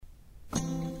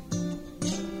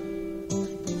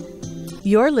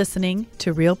You're listening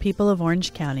to Real People of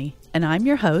Orange County, and I'm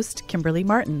your host, Kimberly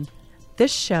Martin.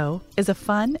 This show is a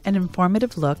fun and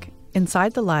informative look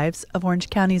inside the lives of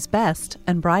Orange County's best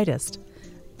and brightest.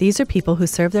 These are people who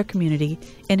serve their community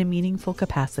in a meaningful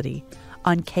capacity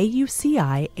on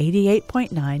KUCI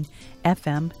 88.9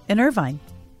 FM in Irvine.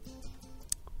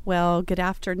 Well, good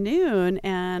afternoon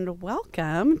and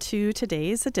welcome to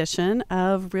today's edition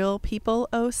of Real People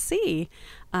OC.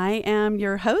 I am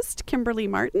your host, Kimberly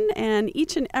Martin, and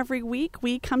each and every week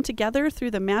we come together through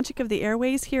the magic of the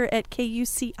airways here at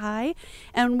KUCI,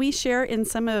 and we share in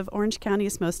some of Orange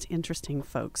County's most interesting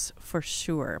folks, for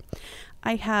sure.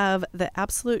 I have the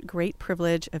absolute great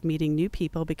privilege of meeting new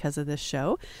people because of this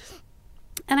show.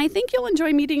 And I think you'll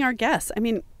enjoy meeting our guests. I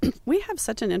mean, we have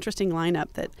such an interesting lineup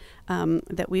that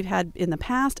we've had in the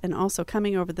past and also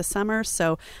coming over the summer.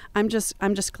 So I'm just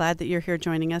glad that you're here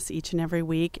joining us each and every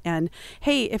week. And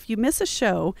hey, if you miss a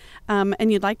show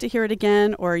and you'd like to hear it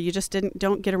again, or you just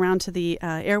don't get around to the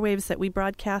airwaves that we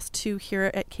broadcast to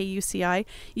here at KUCI,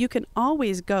 you can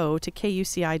always go to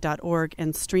kuci.org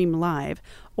and stream live.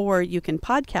 Or you can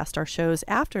podcast our shows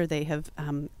after they have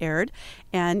aired,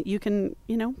 and you can,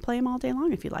 play them all day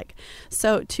long if you like.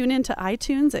 So tune into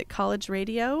iTunes at College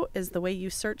Radio is the way you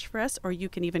search for us, or you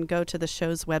can even go to the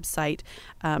show's website,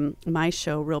 my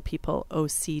show,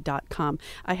 realpeopleoc.com.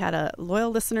 I had a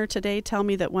loyal listener today tell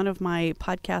me that one of my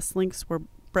podcast links were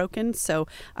broken, so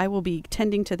I will be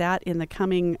tending to that in the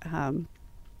coming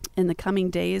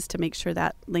days to make sure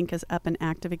that link is up and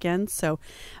active again.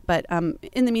 But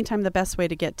in the meantime, the best way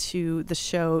to get to the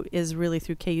show is really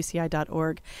through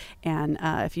kuci.org. And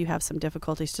if you have some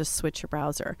difficulties, just switch your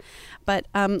browser. But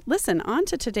listen, on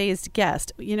to today's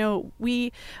guest. We'll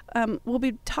be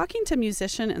talking to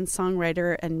musician and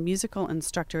songwriter and musical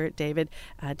instructor David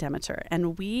Demeter.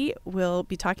 And we will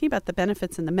be talking about the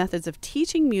benefits and the methods of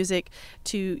teaching music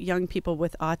to young people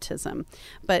with autism.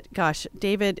 But gosh,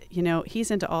 David,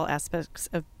 he's into all aspects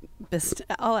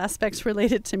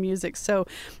related to music. So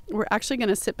we're actually going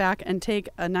to sit back and take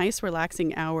a nice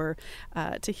relaxing hour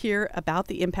to hear about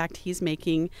the impact he's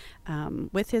making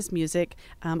with his music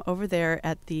over there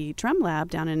at the Drum Lab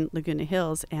down in Laguna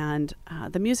Hills. And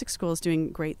the music school is doing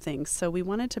great things. So we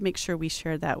wanted to make sure we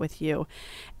shared that with you.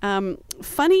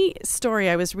 Funny story,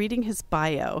 I was reading his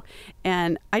bio,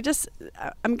 and I'm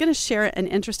going to share an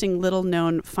interesting little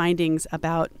known findings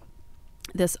about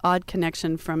this odd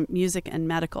connection from music and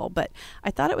medical. But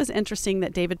I thought it was interesting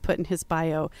that David put in his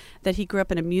bio that he grew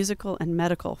up in a musical and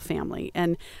medical family.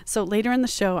 And so later in the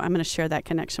show, I'm going to share that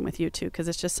connection with you too, because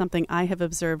it's just something I have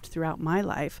observed throughout my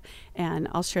life. And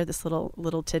I'll share this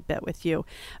little tidbit with you.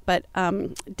 But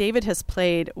David has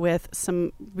played with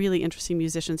some really interesting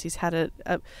musicians. He's had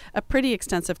a pretty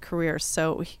extensive career.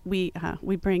 So we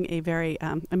bring a very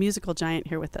a musical giant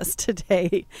here with us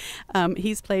today.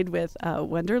 He's played with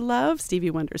Wonder Love, Stevie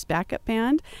Wonder's backup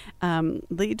band,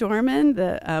 Lee Dorman,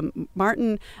 the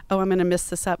Martin, I'm going to mess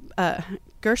this up,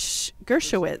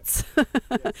 Gershowitz,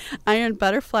 Iron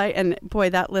Butterfly, and boy,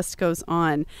 that list goes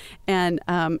on. And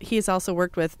he's also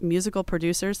worked with musical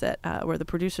producers that were the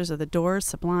producers of The Doors,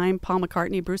 Sublime, Paul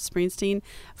McCartney, Bruce Springsteen,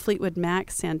 Fleetwood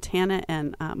Mac, Santana,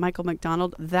 and Michael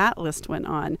McDonald. That list went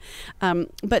on.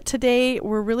 But today,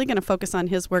 we're really going to focus on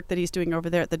his work that he's doing over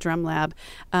there at the Drum Lab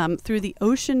through the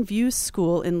Ocean View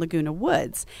School in Laguna Woods.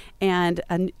 And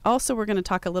also, we're going to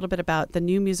talk a little bit about the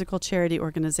new musical charity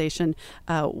organization,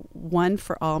 One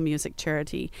for All Music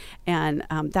Charity, and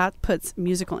that puts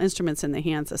musical instruments in the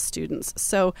hands of students.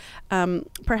 So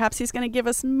perhaps he's going to give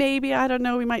us maybe, I don't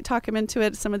know, we might talk him into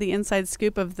it, some of the inside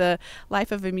scoop of the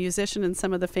life of a musician and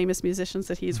some of the famous musicians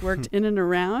that he's worked in and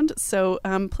around. So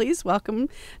please welcome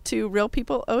to Real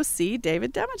People OC,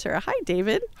 David Demeter. Hi,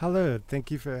 David. Hello.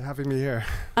 Thank you for having me here.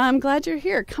 I'm glad you're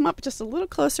here. Come up just a little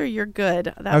closer. You're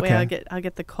good. That way I'll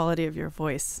get the quality of your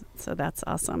voice. So that's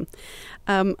awesome.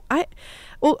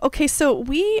 So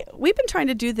we've been trying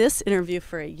to do this interview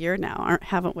for a year now,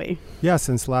 haven't we? Yeah,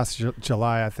 since last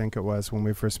July, I think it was, when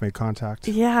we first made contact.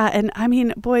 Yeah, and I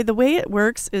mean, boy, the way it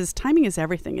works is timing is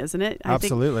everything, isn't it?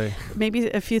 Absolutely. I think maybe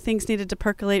a few things needed to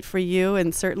percolate for you,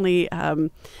 and certainly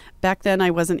back then I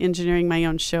wasn't engineering my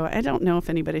own show. I don't know if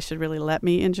anybody should really let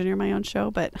me engineer my own show,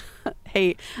 but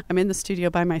hey, I'm in the studio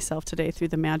by myself today through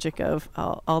the magic of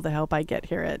all the help I get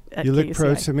here at You look KUCI.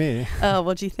 pro to me. Oh,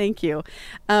 well, gee, thank you.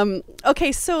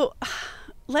 Okay, so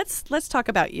let's talk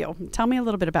about you. Tell me a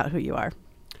little bit about who you are.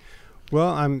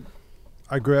 Well,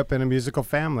 I grew up in a musical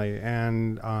family,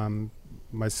 and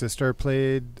my sister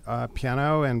played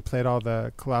piano and played all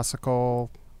the classical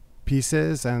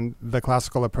pieces and the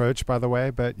classical approach, by the way,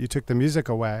 but you took the music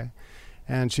away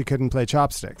and she couldn't play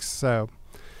chopsticks. So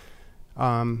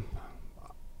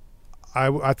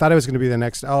I thought I was going to be the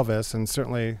next Elvis, and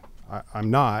certainly I'm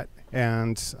not.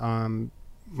 And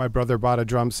my brother bought a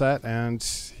drum set, and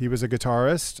he was a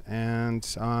guitarist. And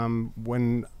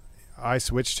when I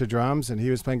switched to drums and he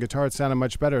was playing guitar, it sounded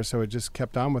much better, so it just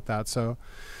kept on with that. So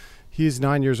he's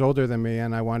 9 years older than me,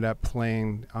 and I wound up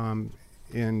playing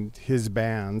in his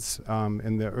bands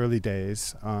in the early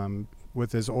days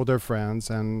with his older friends,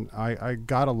 and I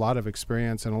got a lot of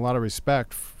experience and a lot of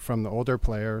respect from the older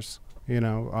players,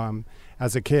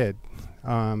 as a kid.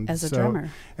 As a drummer.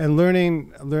 And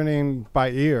learning by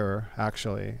ear,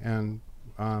 actually. And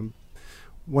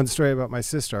one story about my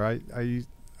sister,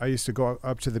 I used to go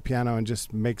up to the piano and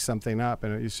just make something up,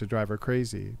 and it used to drive her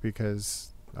crazy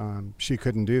because she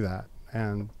couldn't do that.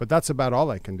 But that's about all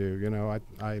I can do.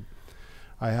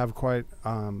 I have quite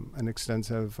an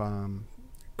extensive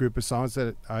group of songs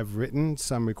that I've written,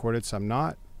 some recorded, some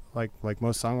not, like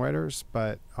most songwriters.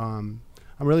 But I'm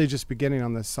really just beginning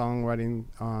on the songwriting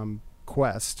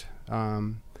quest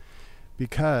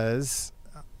because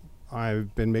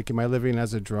I've been making my living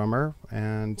as a drummer,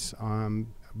 and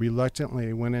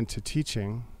reluctantly went into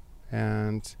teaching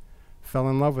and fell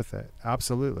in love with it.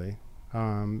 Absolutely.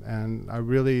 And I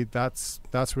really, that's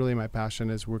really my passion,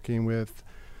 is working with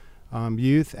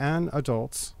youth and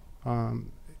adults,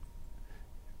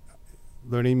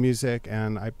 learning music.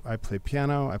 And I play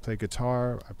piano, I play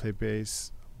guitar, I play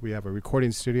bass. We have a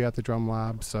recording studio at the Drum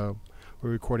Lab, so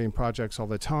we're recording projects all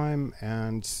the time.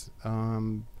 And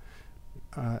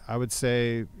I would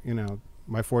say,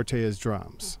 my forte is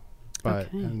drums. But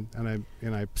okay.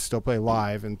 and I still play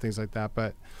live and things like that,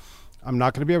 but I'm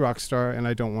not going to be a rock star, and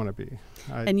I don't want to be.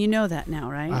 And you know that now,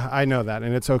 right? I know that,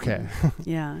 and it's okay.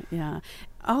 Yeah.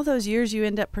 All those years you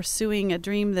end up pursuing a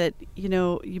dream that,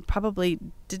 you probably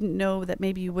didn't know that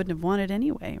maybe you wouldn't have wanted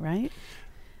anyway, right?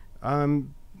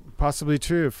 Possibly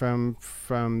true from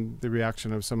the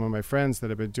reaction of some of my friends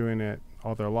that have been doing it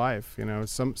all their life.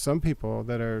 Some people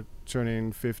that are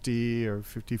turning 50 or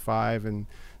 55 and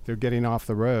they're getting off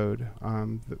the road.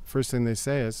 The first thing they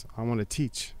say is, I want to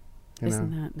teach.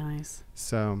 Isn't that nice?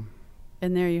 So.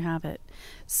 And there you have it.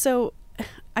 So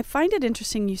I find it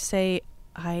interesting you say,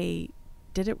 I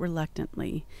did it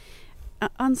reluctantly.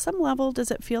 On some level,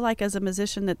 does it feel like as a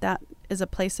musician that is a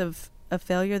place of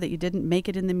failure, that you didn't make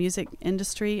it in the music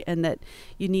industry, and that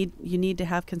you need to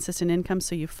have consistent income,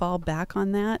 so you fall back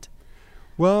on that?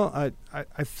 Well,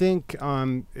 I think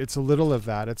it's a little of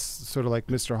that. It's sort of like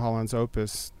Mr. Holland's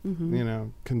opus,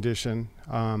 condition.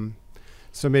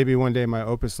 So maybe one day my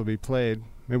opus will be played.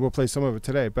 Maybe we'll play some of it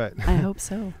today, but I hope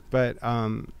so. But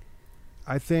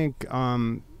I think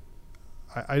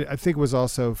I think it was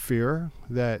also fear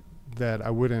that I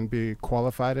wouldn't be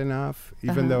qualified enough,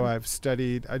 even though I've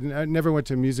studied. I never went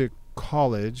to music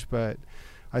college, but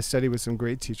I studied with some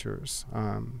great teachers,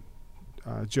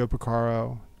 Joe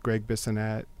Porcaro, Greg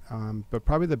Bissonette, but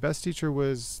probably the best teacher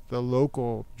was the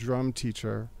local drum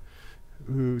teacher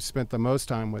who spent the most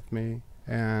time with me,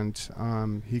 and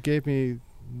he gave me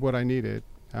what I needed,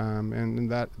 and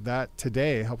that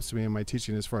today helps me in my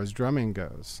teaching as far as drumming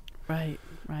goes. Right.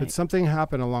 But something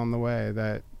happened along the way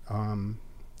that,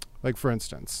 like for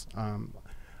instance,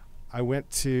 I went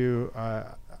to,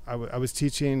 I was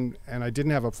teaching, and I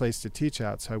didn't have a place to teach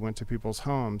at, so I went to people's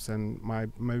homes, and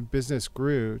my business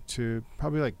grew to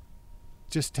probably like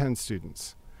just 10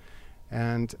 students.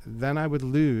 And then I would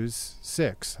lose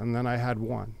 6, and then I had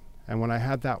 1. And when I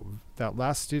had that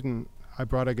last student, I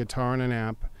brought a guitar and an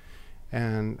amp,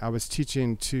 and I was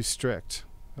teaching too strict.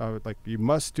 Like, you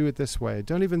must do it this way.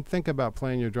 Don't even think about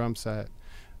playing your drum set.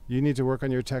 You need to work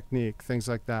on your technique, things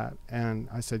like that. And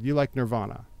I said, you like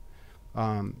Nirvana.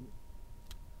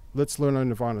 Let's learn a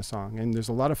Nirvana song. And there's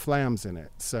a lot of flams in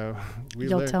it. So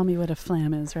You'll tell me what a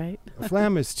flam is, right? A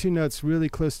flam is 2 notes really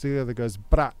close together. It goes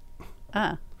bra.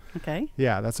 Ah, okay.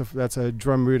 Yeah, that's a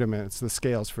drum rudiment. It's the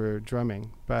scales for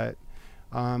drumming. But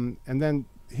and then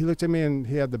he looked at me and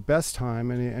he had the best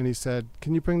time, and he said,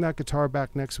 can you bring that guitar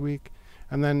back next week?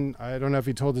 And then I don't know if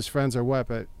he told his friends or what,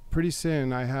 but pretty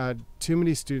soon I had too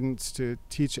many students to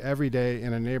teach every day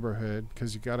in a neighborhood,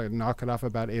 because you got to knock it off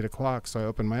about 8 o'clock. So I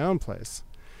opened my own place,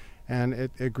 and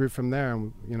it grew from there.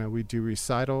 And, we do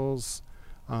recitals,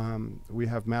 we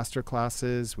have master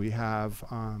classes, we have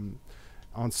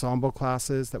ensemble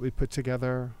classes that we put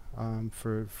together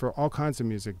for all kinds of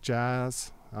music,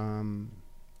 jazz,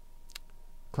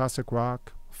 classic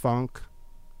rock, funk,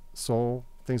 soul,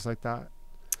 things like that.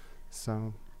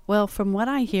 So. Well, from what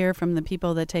I hear from the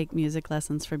people that take music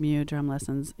lessons from you, drum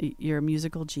lessons, you're a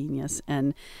musical genius,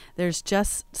 and there's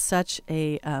just such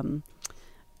a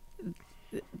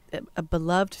a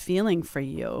beloved feeling for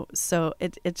you. So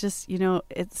it just,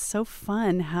 it's so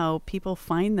fun how people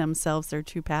find themselves their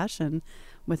true passion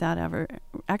without ever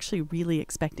actually really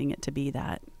expecting it to be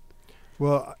that.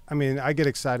 Well, I mean, I get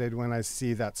excited when I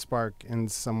see that spark in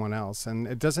someone else. And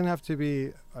it doesn't have to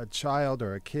be a child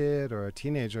or a kid or a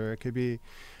teenager. It could be,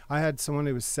 I had someone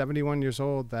who was 71 years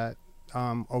old that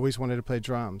always wanted to play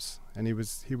drums. And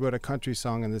he wrote a country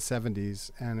song in the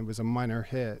 70s, and it was a minor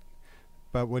hit.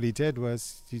 But what he did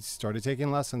was he started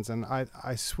taking lessons. And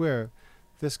I swear,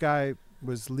 this guy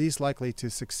was least likely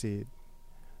to succeed.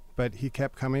 But he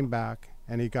kept coming back,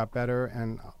 and he got better.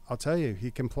 And I'll tell you, he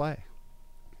can play.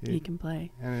 He can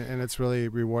play. And it's really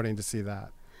rewarding to see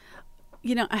that.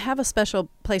 I have a special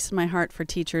place in my heart for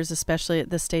teachers, especially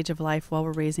at this stage of life while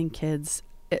we're raising kids.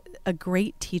 A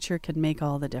great teacher can make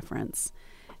all the difference.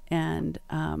 And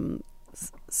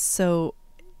so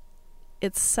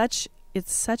it's such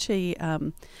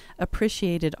a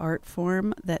appreciated art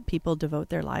form that people devote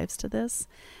their lives to this.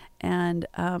 And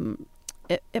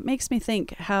it makes me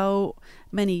think how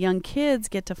many young kids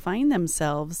get to find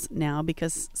themselves now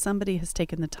because somebody has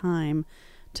taken the time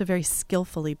to very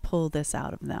skillfully pull this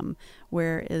out of them,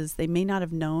 whereas they may not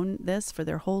have known this for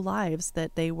their whole lives,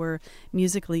 that they were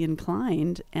musically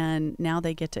inclined, and now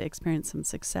they get to experience some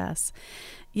success.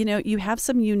 You have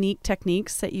some unique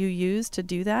techniques that you use to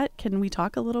do that. Can we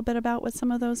talk a little bit about what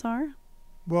some of those are?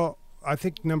 Well, I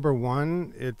think number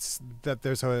one, it's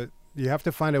that you have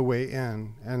to find a way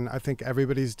in, and I think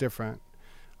everybody's different.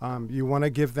 You want to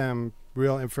give them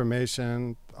real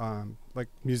information, like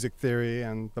music theory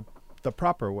and the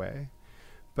proper way,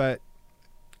 but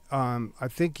I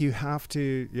think you have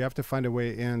to find a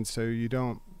way in so you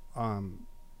don't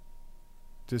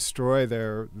destroy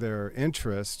their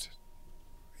interest.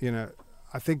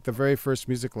 I think the very first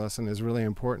music lesson is really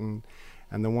important,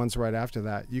 and the ones right after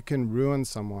that, you can ruin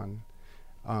someone.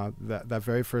 That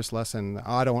very first lesson,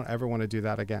 I don't ever want to do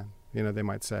that again. They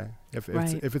might say, if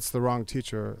it's the wrong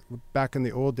teacher. Back in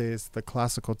the old days, the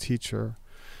classical teacher,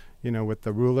 with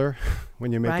the ruler,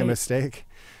 when you make a mistake,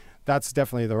 that's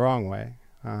definitely the wrong way.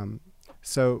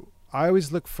 So I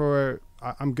always look for,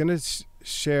 I'm going to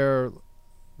share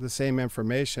the same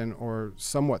information or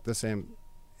somewhat the same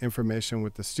information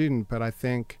with the student, but I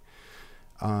think,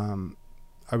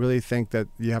 I really think that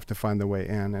you have to find the way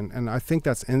in. And I think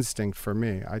that's instinct for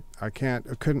me. I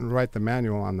couldn't write the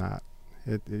manual on that.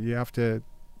 You have to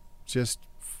just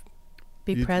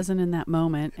be present in that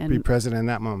moment, and be present in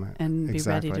that moment, and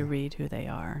exactly. Be ready to read who they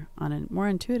are on a more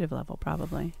intuitive level,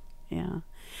 probably. Yeah,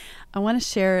 I want to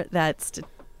share that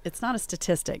it's not a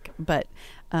statistic, but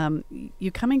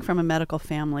you coming from a medical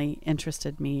family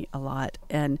interested me a lot,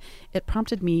 and it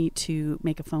prompted me to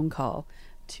make a phone call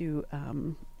to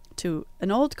an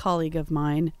old colleague of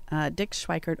mine, Dick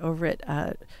Schweikert over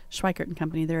at Schweikert &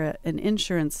 Company. They're an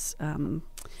insurance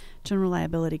general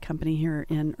liability company here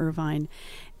in Irvine.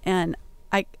 And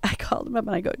I called him up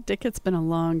and I go, Dick, it's been a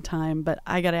long time, but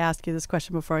I got to ask you this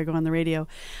question before I go on the radio.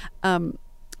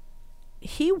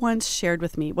 He once shared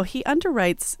with me, well, he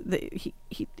underwrites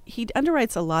he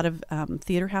underwrites a lot of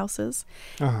theater houses,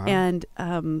 and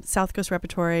South Coast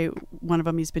Repertory, one of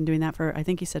them, he's been doing that for, I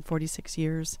think he said 46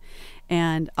 years,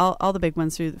 and all the big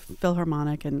ones through the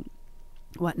Philharmonic and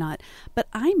whatnot. But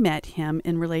I met him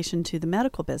in relation to the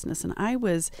medical business, and I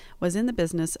was in the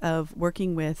business of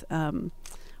working with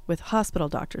hospital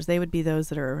doctors. They would be those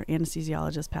that are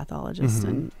anesthesiologists, pathologists,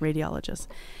 and radiologists.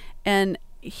 And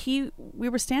we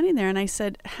were standing there, and I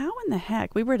said, how in the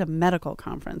heck, we were at a medical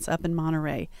conference up in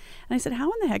Monterey, and I said,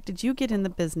 how in the heck did you get in the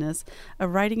business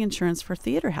of writing insurance for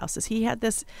theater houses? He had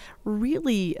this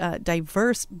really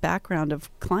diverse background of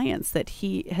clients that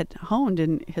he had honed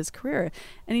in his career.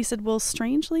 And he said, well,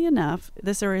 strangely enough,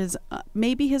 this are his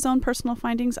maybe his own personal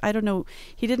findings. I don't know.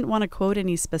 He didn't want to quote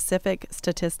any specific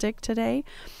statistic today,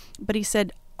 but he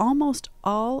said almost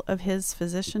all of his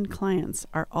physician clients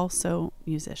are also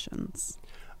musicians.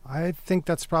 I think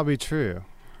that's probably true.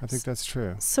 I think that's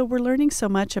true. So we're learning so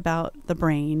much about the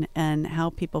brain and how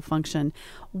people function.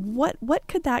 What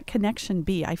could that connection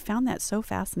be? I found that so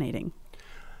fascinating.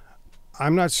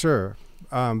 I'm not sure,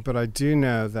 but I do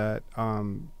know that,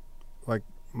 like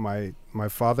my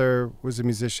father was a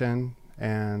musician,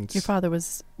 and your father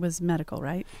was medical,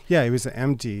 right? Yeah, he was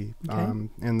an MD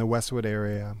in the Westwood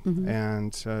area,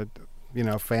 and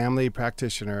family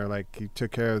practitioner. Like, he took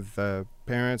care of the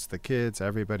parents, the kids,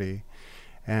 everybody,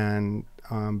 and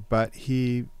but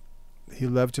he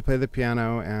loved to play the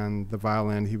piano and the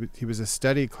violin. He was a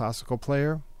steady classical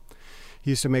player.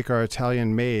 He used to make our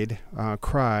Italian maid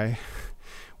cry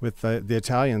with the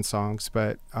Italian songs.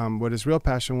 But what his real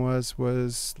passion was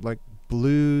like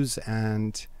blues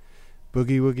and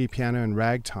boogie woogie piano and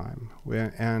ragtime.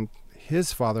 And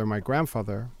his father, my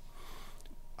grandfather,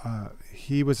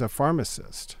 he was a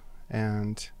pharmacist,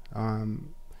 and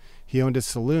he owned a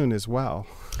saloon as well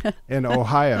in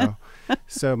Ohio.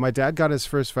 So my dad got his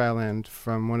first violin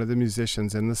from one of the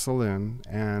musicians in the saloon,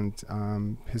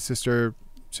 and his sister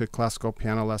took classical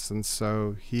piano lessons,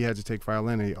 so he had to take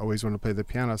violin. He always wanted to play the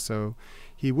piano, so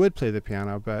he would play the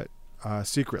piano, but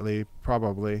secretly,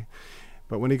 probably.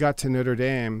 But when he got to Notre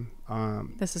Dame...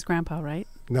 this is Grandpa, right?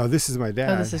 No, this is my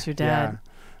dad. Oh, this is your dad.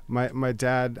 Yeah. My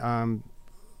dad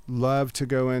loved to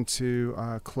go into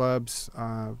clubs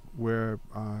where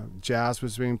jazz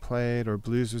was being played or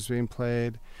blues was being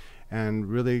played, and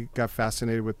really got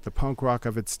fascinated with the punk rock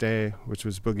of its day, which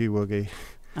was boogie woogie.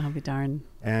 I'll be darned.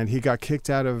 And he got kicked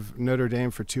out of Notre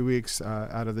Dame for 2 weeks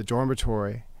out of the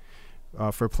dormitory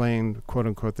for playing, quote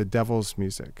unquote, the devil's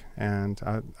music. And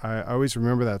I always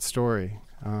remember that story.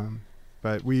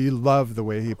 But we loved the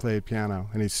way he played piano,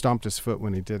 and he stomped his foot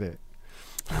when he did it.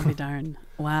 I'll be darned.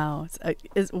 Wow.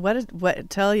 What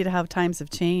tell you how times have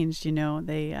changed. You know,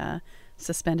 they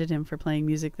suspended him for playing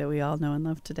music that we all know and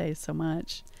love today so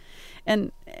much.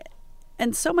 And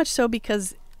so much so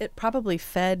because it probably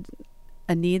fed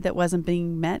a need that wasn't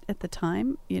being met at the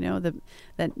time, you know,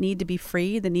 that need to be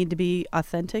free, the need to be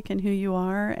authentic in who you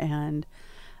are. And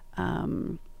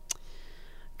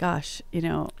gosh, you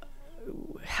know,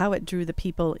 how it drew the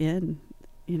people in,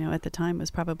 you know, at the time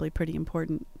was probably pretty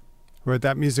important. Well,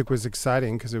 that music was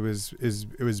exciting because it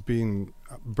was being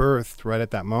birthed right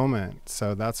at that moment.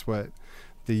 So that's what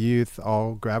the youth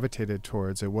all gravitated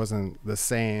towards. It wasn't the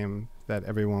same that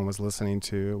everyone was listening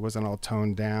to. It wasn't all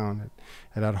toned down.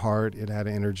 It had heart. It had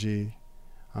energy.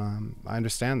 I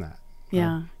understand that.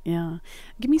 Yeah, yeah.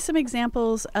 Give me some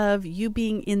examples of you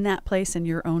being in that place in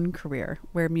your own career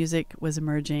where music was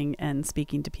emerging and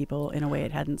speaking to people in a way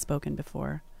it hadn't spoken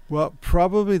before. Well,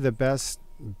 probably the best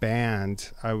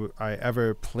band I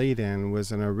ever played in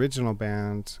was an original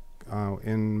band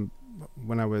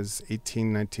when I was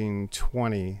 18, 19,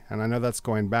 20. And I know that's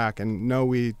going back. And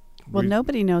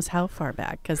nobody knows how far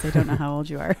back because they don't know how old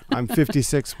you are. I'm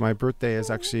 56. My birthday is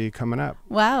actually coming up.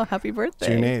 Wow. Happy birthday.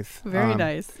 June 8th. Very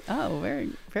nice. Oh, very,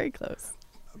 very close.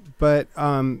 But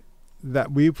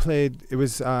that we played, it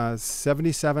was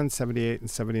 77, 78, and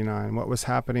 79. What was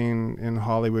happening in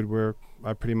Hollywood, where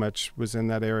I pretty much was in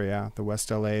that area, the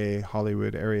West LA,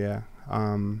 Hollywood area,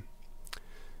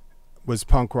 was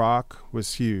punk rock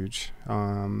was huge.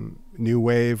 New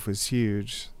wave was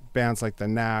huge. Bands like the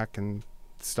Knack and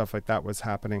stuff like that was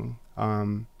happening.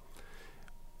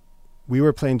 We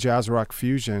were playing jazz rock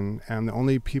fusion, and the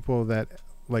only people that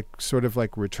sort of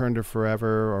like Return to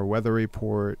Forever or Weather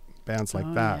Report, bands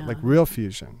like that, like real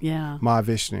fusion,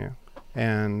 Mahavishnu.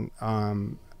 And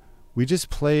we just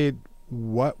played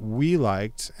what we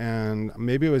liked, and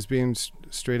maybe it was being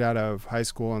straight out of high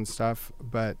school and stuff,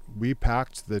 but we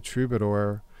packed the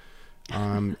Troubadour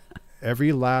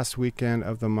every last weekend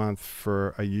of the month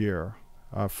for a year,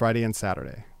 Friday and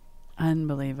Saturday.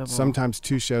 Unbelievable. Sometimes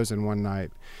 2 shows in one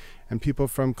night. And people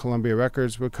from Columbia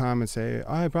Records would come and say,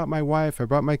 "Oh, I brought my wife, I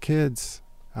brought my kids."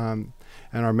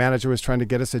 And our manager was trying to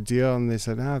get us a deal, and they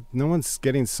said, "No one's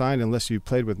getting signed unless you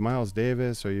played with Miles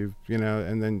Davis or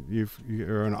and then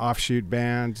you're an offshoot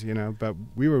band, But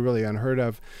we were really unheard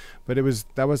of. But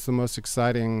that was the most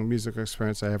exciting musical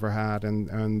experience I ever had.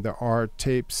 And our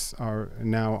tapes are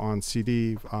now on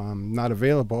CD, not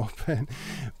available,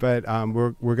 but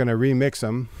we're going to remix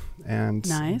them, and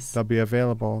nice. They'll be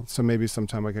available. So maybe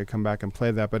sometime I could come back and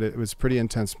play that. But it was pretty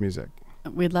intense music.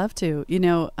 We'd love to.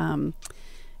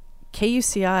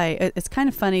 KUCI, it's kind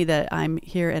of funny that I'm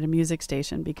here at a music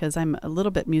station because I'm a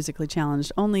little bit musically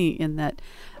challenged, only in that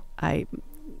I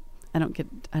don't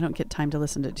get time to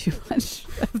listen to too much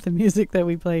of the music that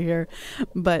we play here.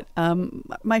 But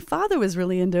my father was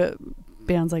really into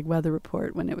bands like Weather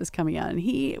Report when it was coming out, and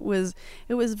it was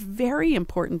very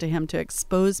important to him to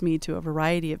expose me to a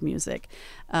variety of music.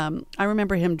 I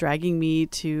remember him dragging me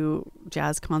to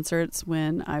jazz concerts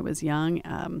when I was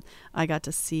young. I got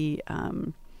to see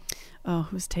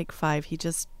who's Take 5? He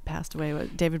just passed away.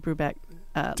 David Brubeck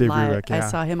live. Brubeck, yeah. I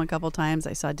saw him a couple times.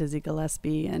 I saw Dizzy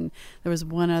Gillespie, and there was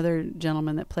one other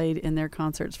gentleman that played in their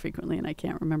concerts frequently, and I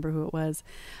can't remember who it was.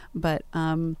 But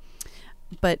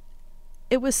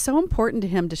it was so important to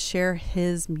him to share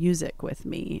his music with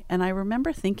me. And I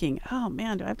remember thinking, oh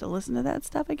man, do I have to listen to that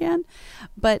stuff again?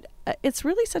 But it's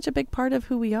really such a big part of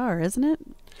who we are, isn't it?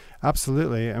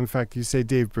 Absolutely. In fact, you say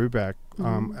Dave Brubeck.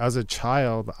 As a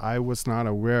child, I was not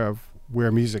aware of where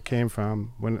music came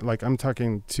from. When, I'm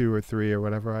talking 2 or 3 or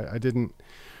whatever, I didn't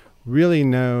really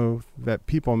know that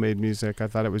people made music. I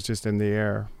thought it was just in the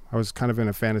air. I was kind of in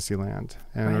a fantasy land.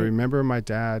 And I remember my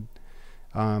dad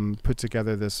put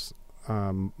together this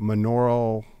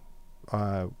monaural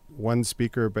one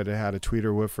speaker, but it had a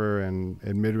tweeter woofer and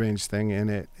mid-range thing in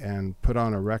it, and put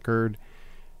on a record.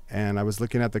 And I was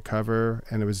looking at the cover,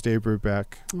 and it was Dave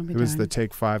Brubeck. It was the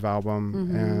Take 5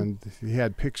 album, and he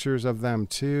had pictures of them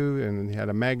too, and he had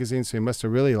a magazine, so he must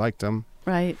have really liked them.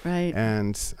 Right.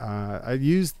 And I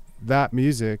used that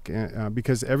music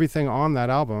because everything on that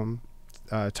album,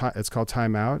 it's called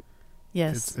Time Out.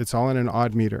 Yes. It's all in an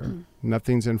odd meter.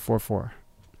 Nothing's in 4/4.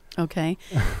 Okay.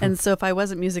 And so if I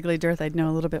wasn't musically dearth, I'd know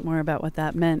a little bit more about what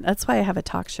that meant. That's why I have a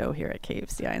talk show here at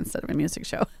KFCI instead of a music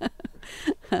show.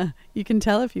 You can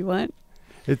tell if you want.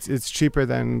 It's cheaper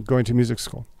than going to music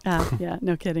school. Yeah,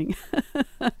 no kidding.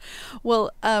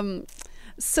 Well,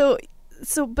 so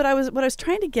but what I was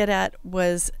trying to get at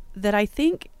was that I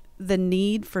think the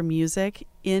need for music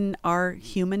in our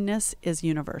humanness is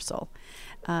universal.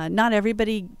 Not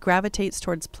everybody gravitates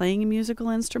towards playing a musical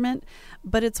instrument,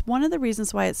 but it's one of the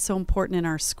reasons why it's so important in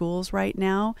our schools right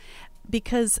now,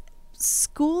 because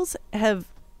schools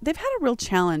they've had a real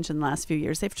challenge in the last few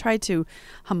years. They've tried to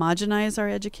homogenize our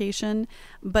education,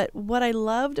 but what I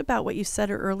loved about what you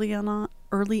said early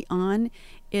on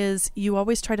is you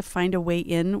always try to find a way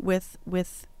in with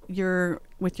your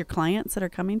clients that are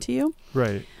coming to you.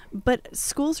 Right. But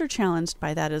schools are challenged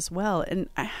by that as well. And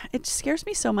it scares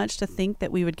me so much to think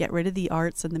that we would get rid of the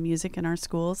arts and the music in our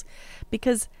schools,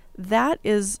 because that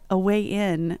is a way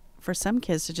in for some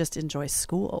kids to just enjoy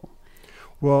school.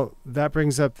 Well, that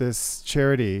brings up this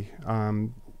charity,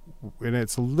 and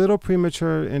it's a little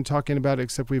premature in talking about it,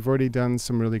 except we've already done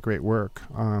some really great work.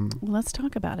 Well, let's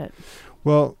talk about it.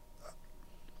 Well,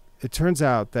 it turns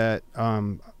out that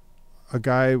a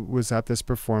guy was at this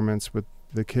performance with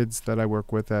the kids that I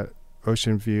work with at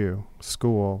Ocean View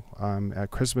School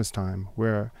at Christmas time,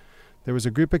 where there was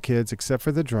a group of kids, except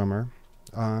for the drummer,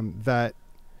 that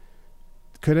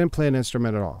couldn't play an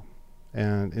instrument at all.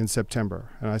 And in September,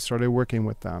 and I started working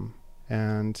with them,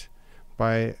 and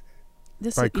by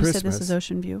Christmas, you said this is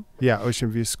Ocean View? Yeah,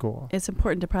 Ocean View School. It's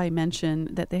important to probably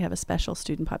mention that they have a special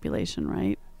student population,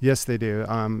 right? Yes, they do.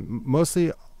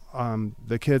 Mostly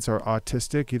the kids are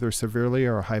autistic, either severely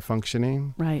or high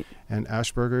functioning, right? And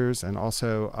Asperger's, and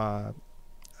also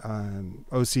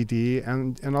OCD,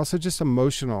 and also just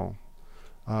emotional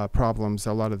problems.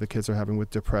 A lot of the kids are having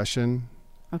with depression.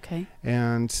 Okay.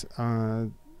 And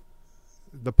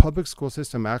the public school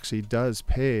system actually does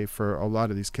pay for a lot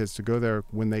of these kids to go there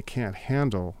when they can't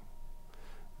handle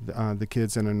the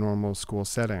kids in a normal school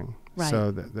setting. Right. So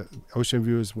the Ocean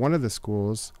View is one of the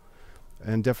schools,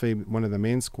 and definitely one of the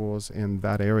main schools in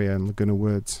that area in Laguna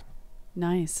Woods.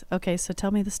 Nice. Okay, so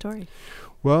tell me the story.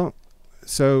 Well,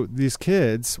 so these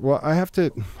kids, I have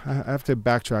to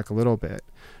backtrack a little bit.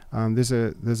 There's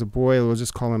a boy, we'll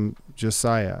just call him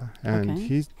Josiah, and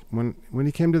okay. When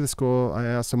he came to the school, I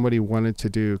asked him what he wanted to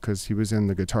do, because he was in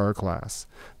the guitar class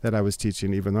that I was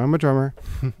teaching, even though I'm a drummer.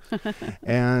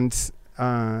 And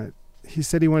he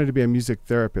said he wanted to be a music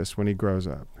therapist when he grows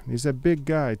up. And he's a big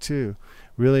guy too,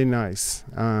 really nice.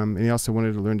 And he also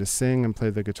wanted to learn to sing and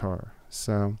play the guitar.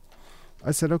 So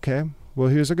I said, okay, well,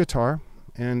 here's a guitar,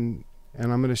 and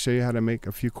I'm going to show you how to make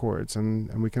a few chords,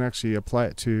 and we can actually apply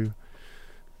it to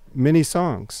many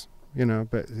songs.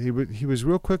 But he was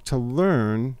real quick to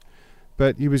learn,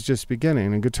 but he was just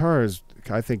beginning. And guitar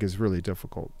I think is really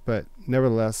difficult. But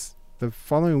nevertheless, the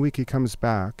following week he comes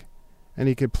back, and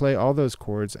he could play all those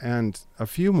chords and a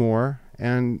few more.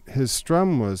 And his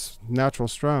natural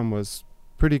strum was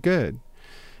pretty good.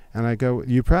 And I go,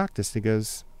 you practiced? He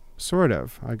goes, sort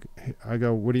of. I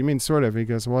go, what do you mean sort of? He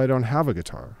goes, well, I don't have a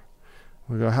guitar.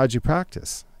 I go, how'd you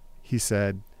practice? He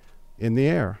said, in the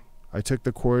air. I took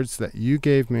the chords that you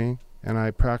gave me, and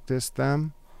I practiced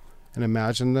them and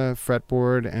imagined the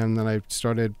fretboard, and then I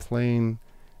started playing,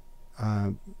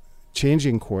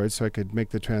 changing chords so I could make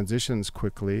the transitions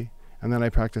quickly, and then I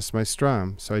practiced my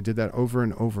strum. So I did that over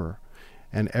and over,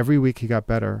 and every week he got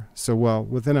better. So,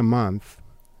 within a month,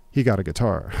 he got a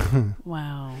guitar.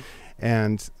 Wow.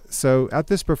 And so at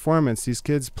this performance, these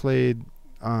kids played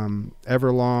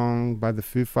Everlong by the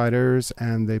Foo Fighters,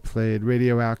 and they played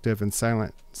Radioactive and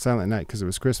Silent Night because it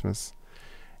was Christmas.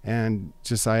 And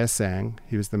Josiah sang.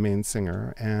 He was the main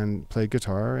singer and played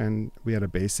guitar, and we had a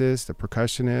bassist, a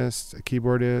percussionist, a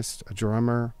keyboardist, a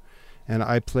drummer, and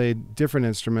I played different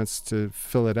instruments to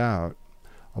fill it out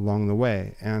along the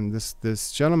way. And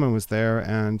this gentleman was there,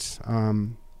 and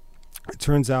it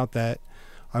turns out that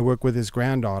I work with his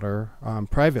granddaughter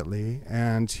privately,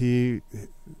 and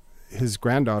his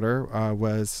granddaughter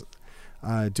was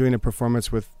doing a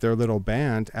performance with their little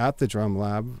band at the Drum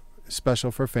Lab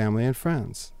special for family and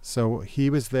friends. So he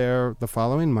was there the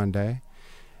following Monday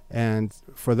and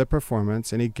for the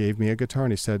performance, and he gave me a guitar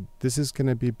and he said, "This is going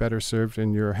to be better served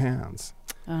in your hands."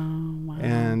 Oh, wow.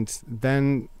 And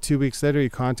then 2 weeks later, he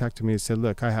contacted me and said,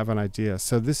 "Look, I have an idea."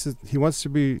 So he wants to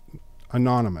be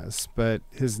anonymous, but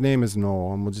his name is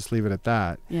Noel, and we'll just leave it at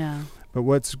that. Yeah. But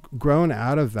what's grown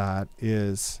out of that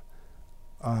is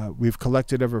we've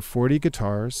collected over 40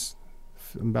 guitars,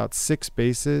 about 6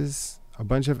 basses, a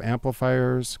bunch of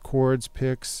amplifiers, chords,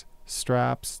 picks,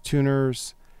 straps,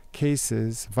 tuners,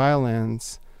 cases,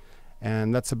 violins,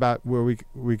 and that's about where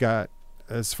we got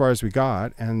as far as we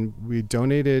got. And we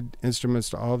donated instruments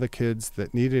to all the kids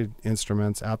that needed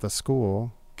instruments at the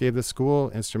school, gave the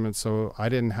school instruments so I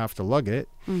didn't have to lug it.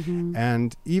 Mm-hmm.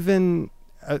 And even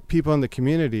people in the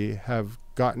community have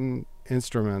gotten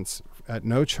instruments at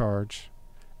no charge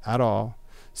at all.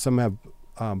 Some have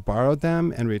borrowed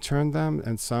them and returned them,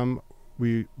 and some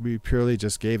we purely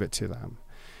just gave it to them.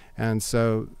 And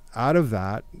so out of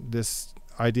that, this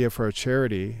idea for a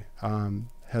charity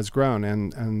has grown,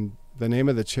 and the name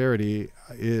of the charity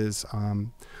is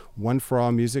One for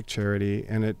All Music Charity,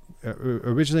 and it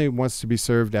originally wants to be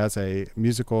served as a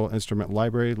musical instrument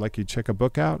library, like you check a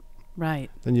book out.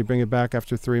 Right. Then you bring it back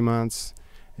after 3 months,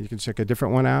 and you can check a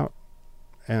different one out,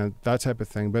 and that type of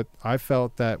thing. But I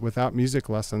felt that without music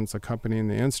lessons accompanying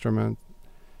the instrument,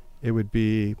 it would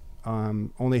be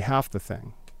only half the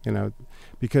thing,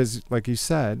 because like you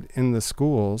said, in the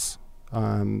schools,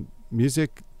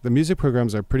 the music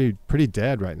programs are pretty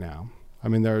dead right now. I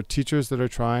mean, there are teachers that are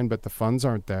trying, but the funds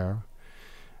aren't there.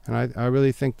 And I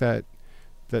really think that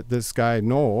this guy,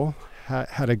 Noel,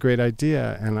 had a great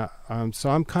idea. And so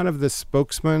I'm kind of the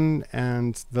spokesman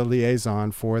and the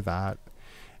liaison for that.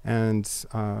 And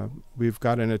we've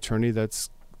got an attorney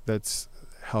that's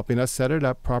helping us set it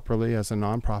up properly as a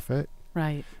nonprofit.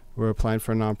 Right. We're applying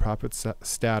for a nonprofit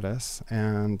status,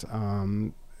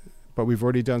 and but we've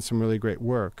already done some really great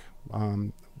work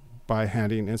by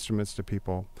handing instruments to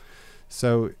people.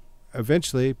 So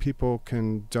eventually people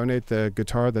can donate the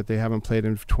guitar that they haven't played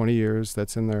in 20 years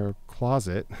that's in their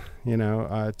closet,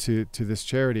 to this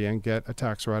charity and get a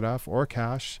tax write-off or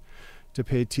cash to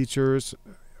pay teachers.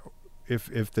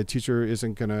 If the teacher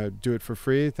isn't going to do it for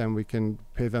free, then we can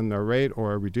pay them their rate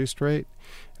or a reduced rate.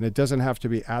 And it doesn't have to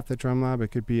be at the Drum Lab. It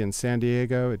could be in San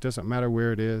Diego. It doesn't matter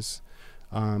where it is.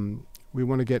 We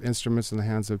want to get instruments in the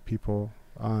hands of people,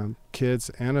 kids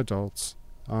and adults,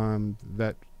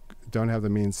 that don't have the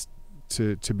means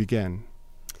to begin.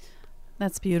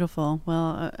 That's beautiful.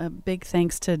 Well, a big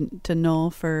thanks to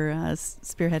Noel for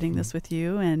spearheading this with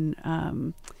you,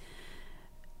 and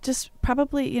just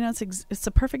probably, it's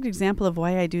a perfect example of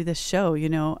why I do this show.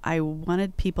 I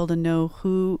wanted people to know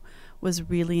who was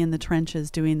really in the trenches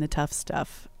doing the tough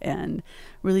stuff and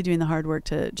really doing the hard work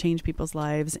to change people's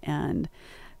lives. And,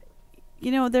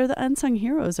 they're the unsung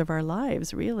heroes of our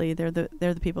lives, really. They're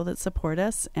the people that support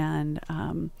us and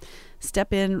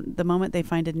step in the moment they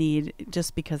find a need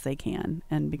just because they can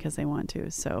and because they want to.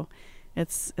 So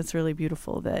it's really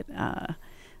beautiful that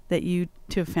you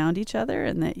two have found each other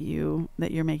and that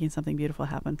you're making something beautiful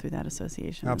happen through that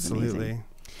association. Absolutely.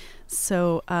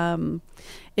 So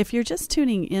if you're just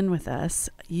tuning in with us,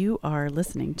 you are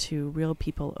listening to Real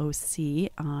People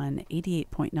OC on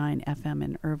 88.9 FM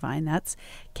in Irvine. That's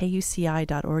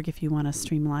KUCI.org if you want to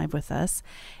stream live with us.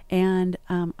 And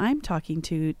I'm talking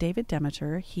to David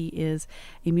Demeter. He is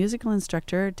a musical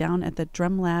instructor down at the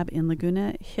Drum Lab in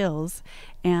Laguna Hills,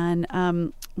 and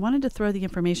wanted to throw the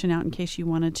information out in case you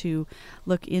wanted to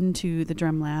look into the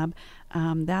Drum Lab.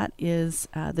 That is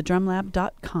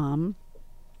thedrumlab.com.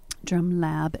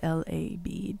 DrumLab,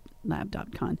 L-A-B,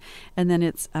 lab.com. And then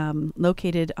it's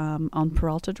located on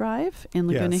Peralta Drive in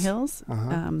Laguna Hills,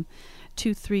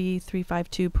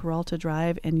 23352 Peralta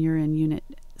Drive, and you're in Unit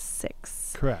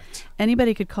 6. Correct.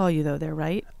 Anybody could call you, though, there,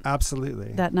 right?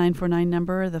 Absolutely. That 949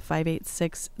 number, the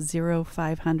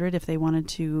 586-0500, if they wanted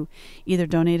to either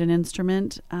donate an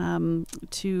instrument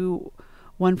to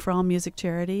One for All Music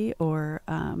Charity or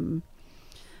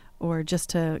just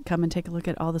to come and take a look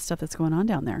at all the stuff that's going on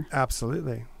down there.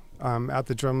 Absolutely. At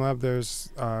the Drum Lab,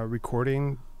 there's a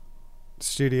recording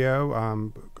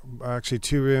studio. Actually,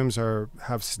 2 rooms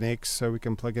have snakes, so we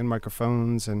can plug in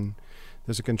microphones, and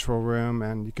there's a control room,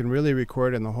 and you can really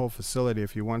record in the whole facility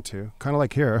if you want to. Kind of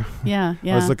like here. Yeah.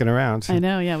 I was looking around. I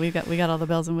know. Yeah, we got all the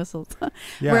bells and whistles.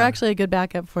 Yeah. We're actually a good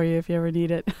backup for you if you ever need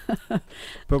it.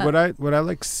 But what I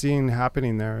like seeing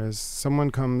happening there is someone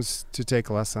comes to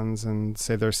take lessons, and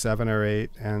say they're 7 or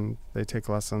 8, and they take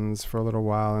lessons for a little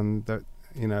while, and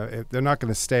they're not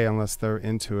going to stay unless they're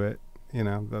into it.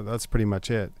 That's pretty much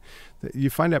it.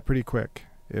 You find out pretty quick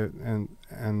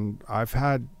And I've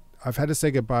had to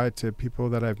say goodbye to people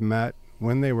that I've met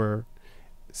when they were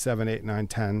 7, 8, 9,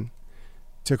 10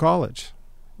 to college.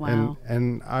 Wow.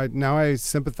 And I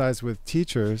sympathize with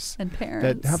teachers and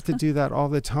parents that have to do that all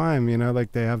the time.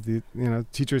 Like they have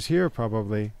teachers here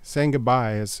probably saying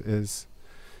goodbye is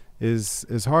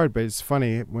hard, but it's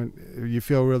funny when you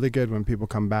feel really good when people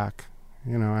come back. I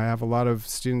have a lot of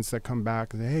students that come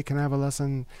back and say, "Hey, can I have a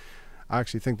lesson?" I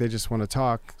actually think they just want to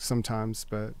talk sometimes,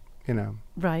 but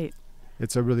right.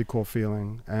 It's a really cool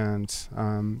feeling. And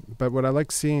but what I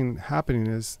like seeing happening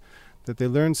is that they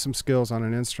learn some skills on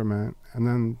an instrument, and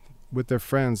then with their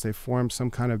friends they form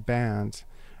some kind of band,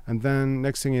 and then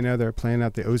next thing you know they're playing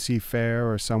at the OC Fair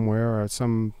or somewhere, or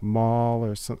some mall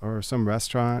or some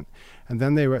restaurant, and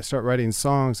then they start writing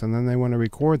songs, and then they want to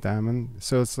record them. And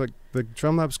so it's like the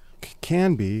Drum Labs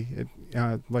can be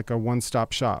like a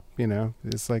one-stop shop.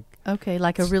 It's like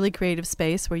like a really creative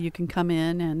space where you can come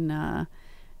in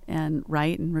and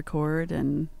write and record.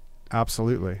 And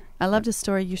absolutely, I loved a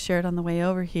story you shared on the way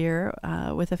over here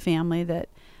with a family that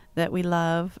we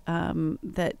love,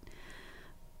 that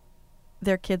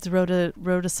their kids wrote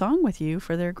a song with you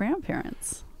for their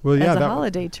grandparents. Well, yeah, as a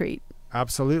holiday treat.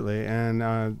 Absolutely,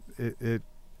 and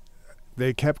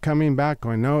they kept coming back,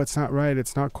 going, "No, it's not right.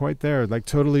 It's not quite there." Like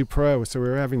totally pro. So we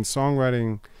were having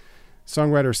songwriter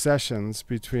sessions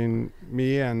between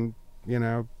me and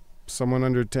someone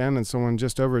under 10 and someone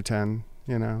just over 10.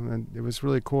 And it was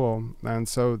really cool. And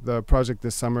so the project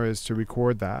this summer is to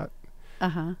record that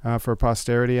for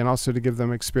posterity, and also to give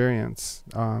them experience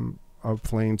of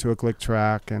playing to a click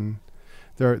track. And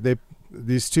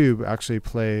these two actually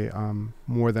play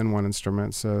more than one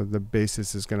instrument. So the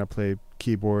bassist is going to play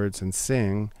keyboards and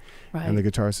sing, right, and the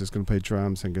guitarist is going to play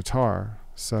drums and guitar.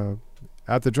 So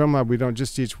at the Drum Lab, we don't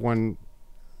just teach one.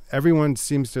 Everyone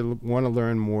seems to want to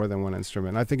learn more than one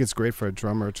instrument. I think it's great for a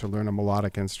drummer to learn a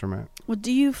melodic instrument. Well,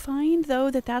 do you find, though,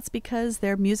 that that's because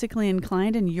they're musically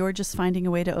inclined and you're just finding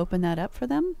a way to open that up for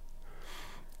them?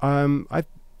 I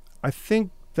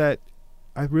think that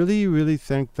I really, really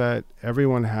think that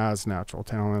everyone has natural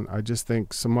talent. I just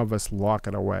think some of us lock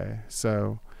it away.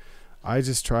 So I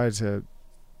just try to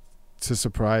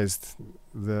surprise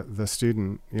the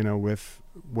student, with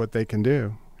what they can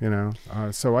do.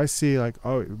 So I see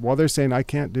while they're saying I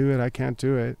can't do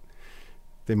it,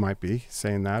 they might be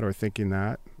saying that or thinking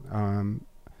that.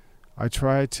 I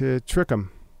try to trick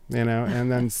them,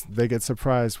 and then they get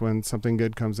surprised when something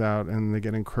good comes out, and they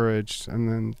get encouraged, and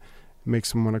then it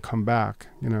makes them want to come back.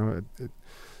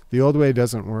 The old way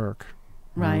doesn't work.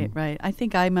 Right. I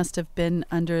think I must have been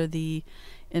under the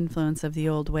influence of the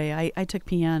old way. I took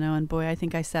piano, and boy, I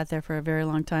think I sat there for a very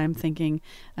long time thinking,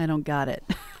 I don't got it.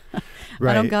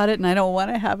 Right. I don't got it, and I don't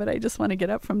want to have it. I just want to get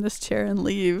up from this chair and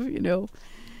leave,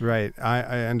 Right.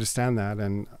 I understand that,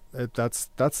 and that's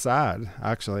sad,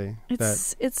 actually.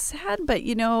 It's sad, but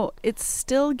it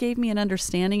still gave me an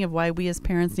understanding of why we as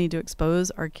parents need to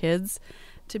expose our kids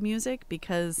to music,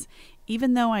 because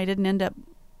even though I didn't end up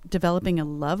developing a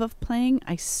love of playing,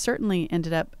 I certainly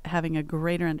ended up having a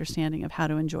greater understanding of how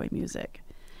to enjoy music.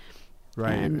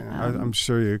 Right. And, I'm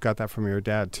sure you got that from your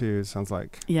dad too, it sounds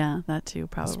like. Yeah, that too,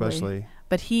 probably. Especially.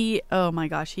 But he, oh my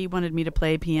gosh, he wanted me to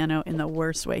play piano in the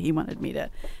worst way. He wanted me to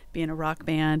be in a rock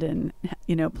band and,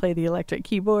 play the electric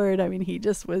keyboard. I mean, he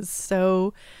just was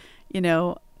so,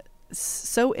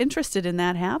 so interested in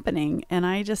that happening. And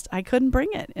I couldn't bring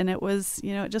it. And it was,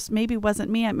 it just maybe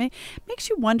wasn't me. It makes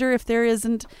you wonder if there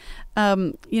isn't,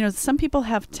 some people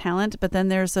have talent, but then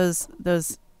there's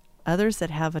those others that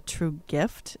have a true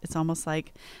gift. It's almost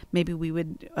like maybe we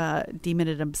would deem it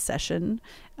an obsession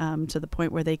to the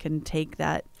point where they can take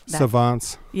that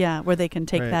savants. Yeah, where they can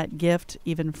take right. that gift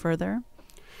even further.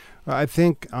 Well, I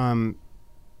think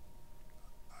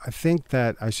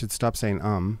that I should stop saying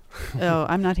Oh,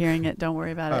 I'm not hearing it. Don't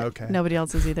worry about it. Oh, okay. Nobody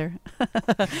else is either.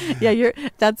 Yeah,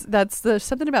 there's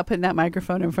something about putting that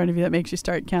microphone in front of you that makes you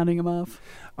start counting them off.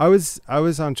 I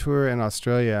was on tour in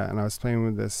Australia, and I was playing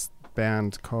with this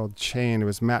band called Chain. It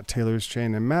was Matt Taylor's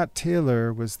Chain, and Matt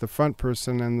Taylor was the front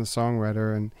person and the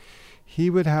songwriter, and he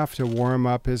would have to warm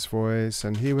up his voice,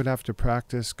 and he would have to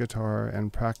practice guitar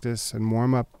and practice and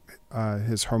warm up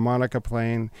his harmonica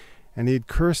playing, and he'd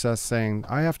curse us saying,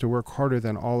 I have to work harder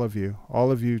than all of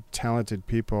you talented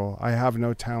people. I have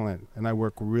no talent, and I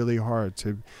work really hard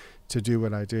to do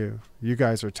what I do. You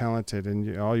guys are talented,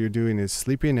 and all you're doing is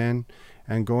sleeping in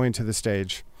and going to the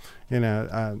stage, and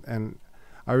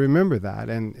I remember that,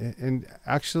 and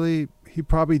actually he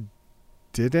probably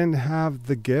didn't have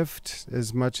the gift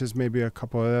as much as maybe a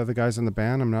couple of other guys in the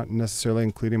band. I'm not necessarily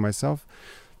including myself.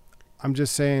 I'm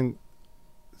just saying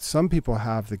some people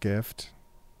have the gift,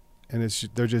 and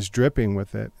they're just dripping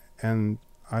with it. And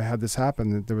I had this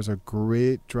happen, that there was a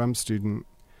great drum student,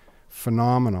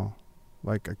 phenomenal,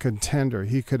 like a contender.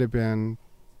 He could have been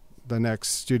the next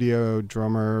studio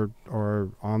drummer or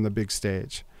on the big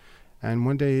stage. And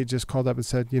one day he just called up and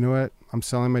said, you know what, I'm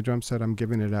selling my drum set, I'm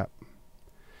giving it up.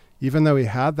 Even though he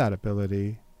had that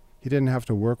ability, he didn't have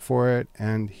to work for it,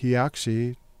 and he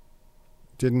actually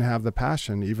didn't have the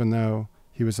passion, even though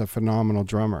he was a phenomenal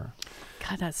drummer.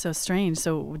 God, that's so strange.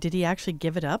 So did he actually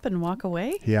give it up and walk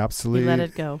away? He absolutely... He let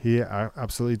it go. He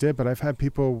absolutely did. But I've had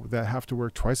people that have to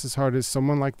work twice as hard as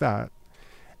someone like that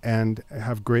and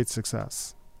have great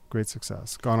success. Great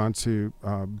success. Gone on to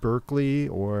Berkeley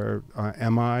or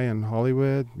MI in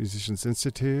Hollywood, Musicians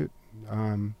Institute.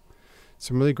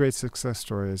 Some really great success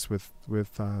stories with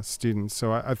students.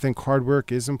 So I think hard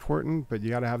work is important, but you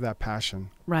got to have that passion.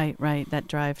 Right. That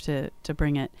drive to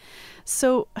bring it.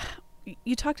 So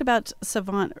you talked about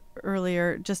Savant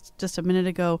earlier, just a minute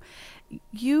ago.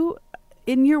 You,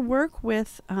 in your work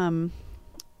with the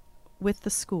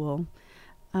school,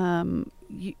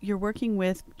 you're working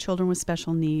with children with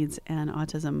special needs and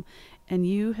autism, and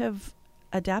you have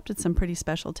adapted some pretty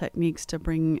special techniques to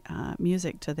bring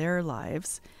music to their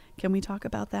lives. Can we talk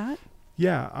about that?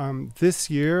 Yeah. This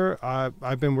year,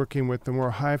 I've been working with the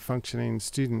more high-functioning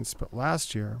students, but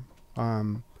last year,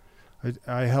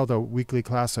 I held a weekly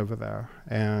class over there,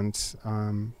 and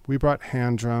we brought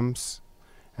hand drums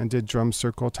and did drum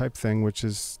circle type thing, which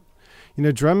is,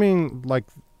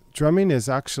 drumming is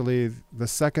actually the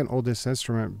second oldest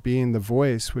instrument. Being the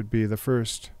voice would be the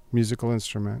first musical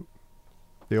instrument,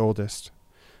 the oldest.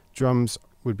 Drums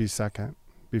would be second,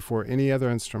 before any other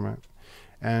instrument.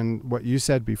 And what you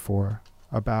said before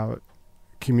about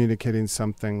communicating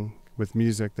something with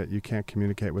music that you can't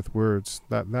communicate with words,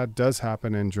 that does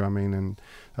happen in drumming, and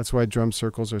that's why drum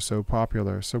circles are so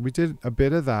popular. So we did a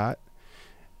bit of that,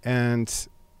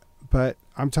 but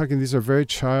I'm talking, these are very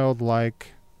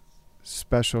childlike,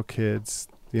 special kids.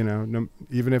 Even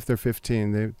if they're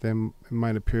 15, they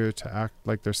might appear to act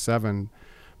like they're 7,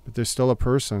 but they're still a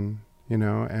person,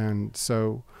 and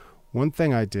so one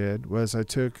thing I did was I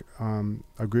took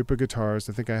a group of guitars.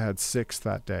 I think I had 6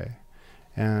 that day,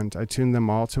 and I tuned them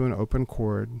all to an open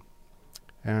chord,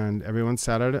 and everyone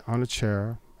sat on a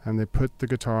chair, and they put the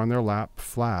guitar on their lap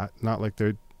flat, not like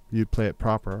you'd play it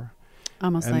proper.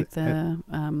 Almost like the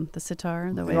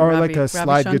sitar, the way or Robbie, like a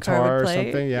slide Shankar guitar or play.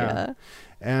 something, yeah.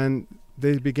 And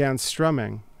they began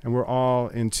strumming, and we're all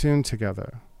in tune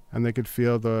together. And they could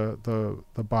feel the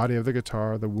body of the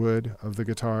guitar, the wood of the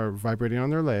guitar vibrating on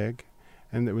their leg,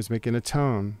 and it was making a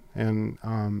tone. And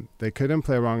they couldn't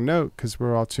play a wrong note because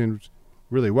we're all tuned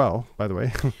really well, by the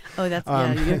way. Oh, that's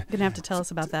you're going to have to tell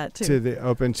us about that, too. To the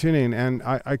open tuning. And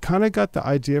I kind of got the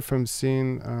idea from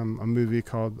seeing a movie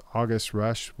called August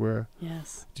Rush, where...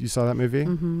 Yes. You saw that movie?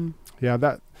 Mm-hmm.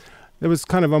 Yeah, it was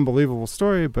kind of unbelievable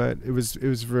story, but it was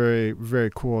very, very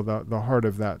cool. The heart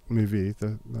of that movie,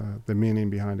 the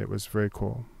meaning behind it was very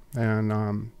cool.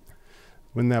 And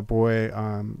when that boy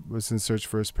was in search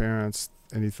for his parents,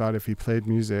 and he thought if he played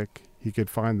music, he could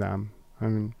find them. I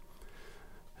mean,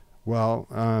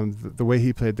 the way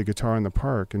he played the guitar in the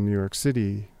park in New York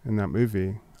City in that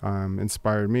movie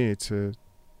inspired me to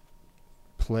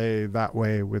play that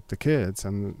way with the kids,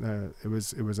 and it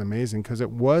was amazing because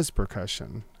it was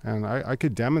percussion, and I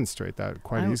could demonstrate that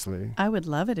quite easily. I would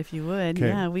love it if you would. Okay.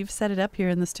 Yeah, we've set it up here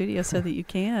in the studio so that you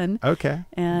can. Okay.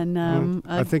 And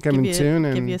I think I'm in tune.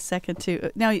 And give you a second to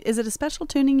now. Is it a special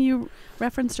tuning you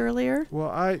referenced earlier?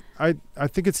 Well, I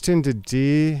think it's tuned to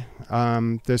D.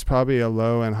 There's probably a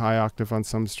low and high octave on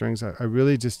some strings. I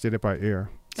really just did it by ear.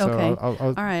 So okay. I'll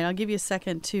all right. I'll give you a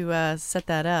second to set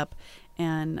that up.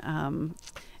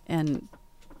 And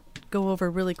go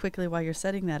over really quickly while you're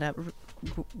setting that up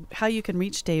how you can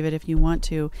reach David if you want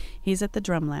to. He's at the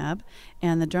Drum Lab,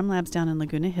 and the Drum Lab's down in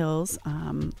Laguna Hills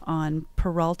on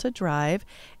Peralta Drive,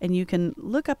 and you can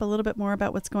look up a little bit more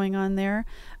about what's going on there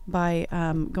by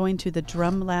going to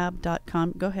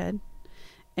thedrumlab.com. Go ahead.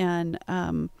 And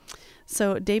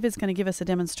so David's going to give us a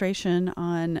demonstration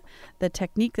on the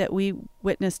technique that we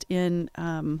witnessed in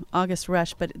August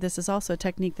Rush, but this is also a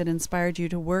technique that inspired you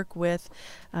to work with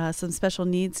some special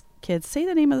needs kids. Say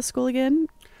the name of the school again.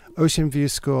 Ocean View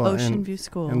School. Ocean View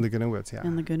School. In Laguna Woods, yeah.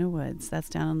 In Laguna Woods. That's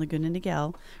down in Laguna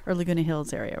Niguel, or Laguna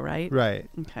Hills area, right? Right.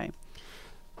 Okay.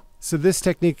 So this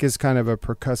technique is kind of a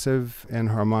percussive and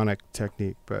harmonic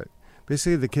technique, but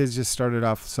basically the kids just started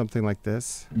off something like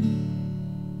this.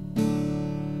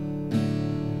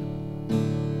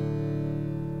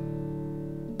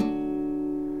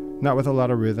 Not with a lot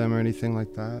of rhythm or anything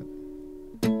like that.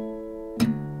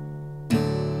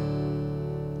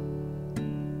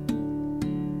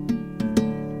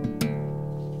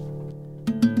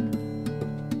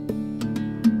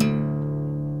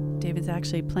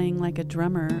 actually playing like a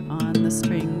drummer on the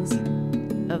strings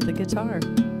of the guitar.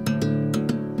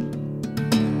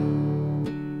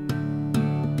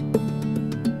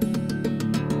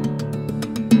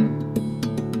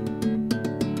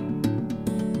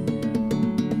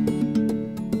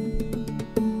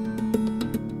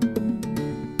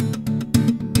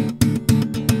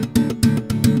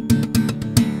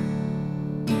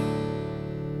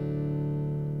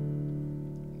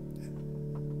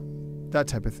 That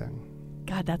type of thing.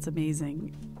 God, that's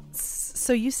amazing.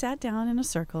 So you sat down in a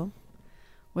circle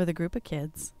with a group of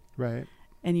kids. Right.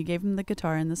 And you gave them the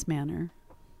guitar in this manner.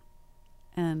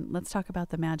 And let's talk about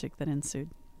the magic that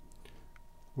ensued.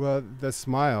 Well, the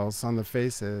smiles on the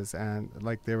faces, and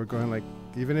like they were going like,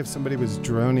 even if somebody was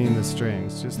droning the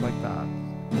strings, just like that.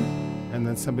 And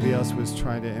then somebody else was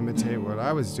trying to imitate what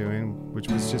I was doing, which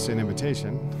was just an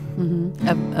imitation.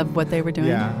 Mm-hmm. Of what they were doing?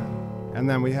 Yeah. And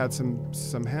then we had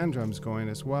some hand drums going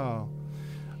as well.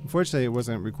 Unfortunately, it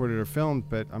wasn't recorded or filmed,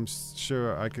 but I'm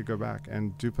sure I could go back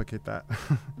and duplicate that.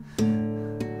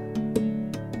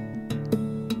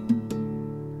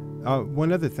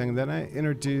 One other thing, then I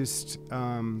introduced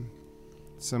some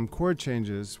chord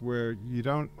changes where you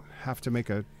don't have to make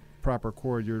a proper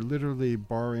chord. You're literally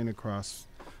barring across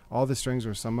all the strings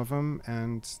or some of them,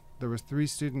 and there were 3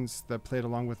 students that played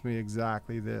along with me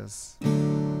exactly this.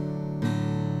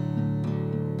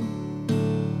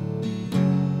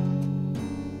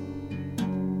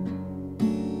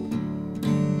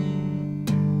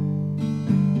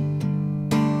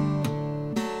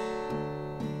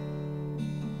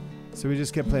 So we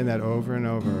just kept playing that over and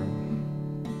over.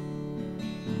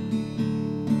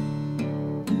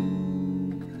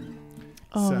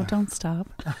 Oh, So don't stop.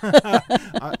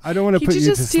 I don't want to put you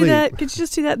to sleep. Could you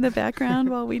just do that in the background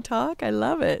while we talk? I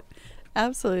love it.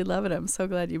 Absolutely love it. I'm so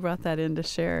glad you brought that in to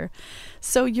share.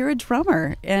 So you're a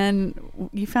drummer, and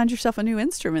you found yourself a new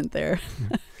instrument there.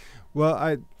 Well,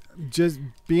 I just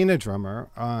being a drummer,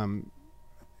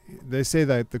 they say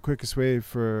that the quickest way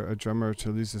for a drummer to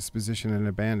lose his position in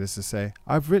a band is to say,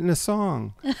 "I've written a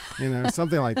song,"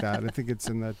 something like that. I think it's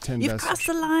in the 10 You've best crossed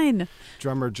the line.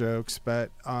 drummer jokes.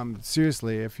 But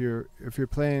seriously, if you're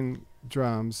playing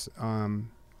drums,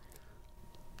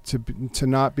 to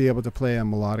not be able to play a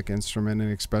melodic instrument and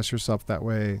express yourself that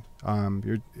way,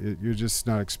 you're just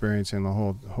not experiencing the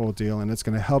whole deal, and it's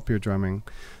going to help your drumming.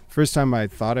 First time I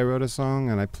thought I wrote a song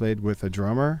and I played with a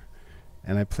drummer.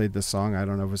 And I played the song, I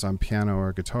don't know if it was on piano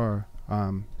or guitar.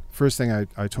 First thing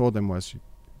I told him was,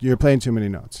 "You're playing too many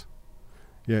notes.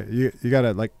 Yeah, you got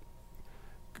to like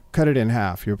cut it in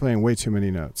half. You're playing way too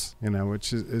many notes,"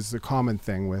 which is the common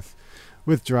thing with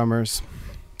drummers.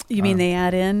 You mean they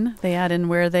add in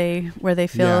where they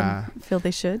feel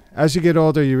they should? As you get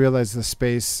older, you realize the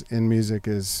space in music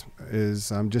is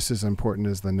just as important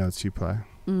as the notes you play.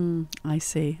 I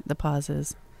see. The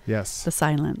pauses. Yes. The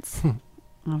silence.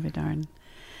 Oh, be darn.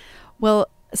 Well,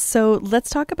 so let's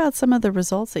talk about some of the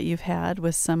results that you've had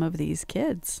with some of these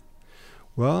kids.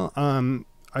 Well,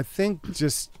 I think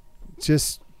just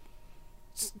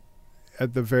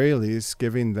at the very least,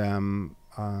 giving them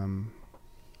a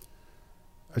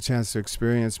chance to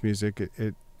experience music,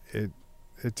 it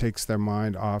takes their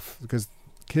mind off, because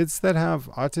kids that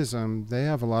have autism, they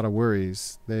have a lot of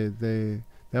worries. They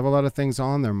have a lot of things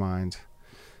on their mind,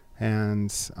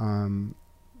 and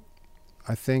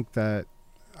I think that,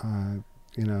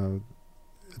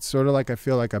 it's sort of like I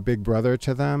feel like a big brother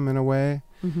to them in a way,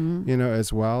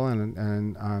 as well.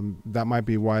 And that might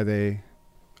be why they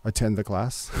attend the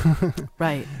class.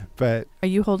 Right. But are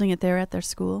you holding it there at their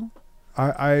school?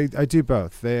 I do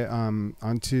both. They, on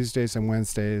Tuesdays and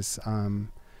Wednesdays,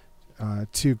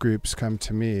 2 groups come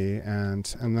to me, and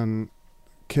then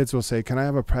kids will say, "Can I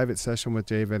have a private session with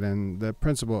David?" And the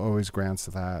principal always grants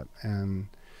that. And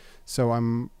so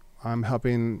I'm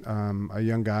helping a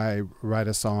young guy write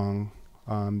a song.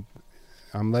 I'm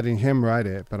letting him write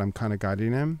it, but I'm kind of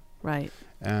guiding him. Right.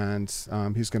 And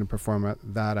he's going to perform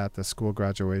that at the school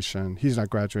graduation. He's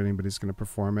not graduating, but he's going to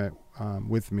perform it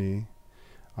with me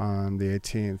on the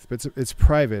 18th. But it's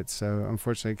private, so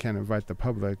unfortunately I can't invite the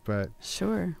public, but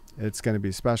sure, it's going to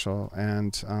be special.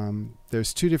 And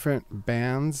there's 2 different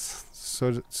bands,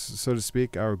 so to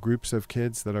speak, our groups of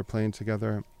kids that are playing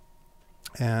together.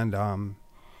 And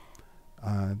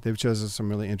they've chosen some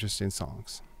really interesting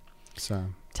songs.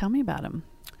 So tell me about them.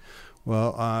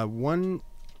 Well,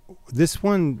 this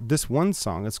one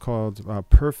song, it's called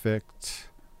 "Perfect"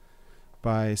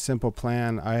 by Simple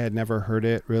Plan. I had never heard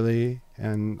it really,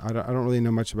 and I don't really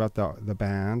know much about the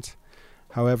band.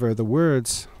 However, the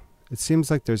words, it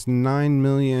seems like there's 9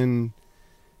 million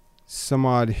some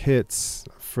odd hits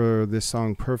for this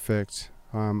song "Perfect."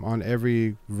 on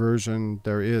every version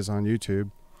there is on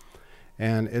YouTube.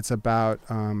 And it's about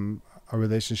a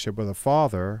relationship with a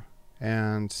father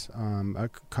and a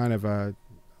kind of a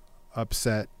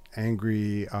upset,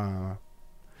 angry,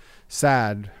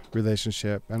 sad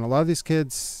relationship. And a lot of these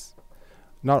kids,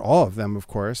 not all of them, of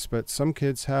course, but some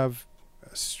kids have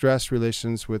stress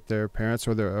relations with their parents,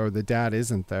 or the dad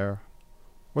isn't there,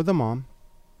 or the mom,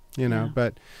 you know. Yeah.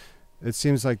 But it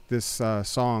seems like this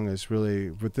song is really,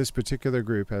 with this particular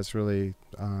group, has really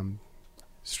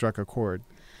struck a chord.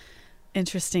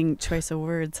 Interesting choice of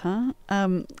words, huh?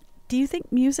 Do you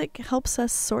think music helps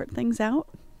us sort things out?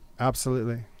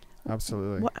 Absolutely.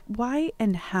 Why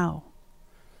and how?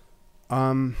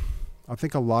 I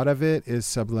think a lot of it is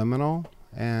subliminal,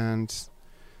 and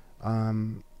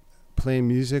playing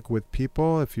music with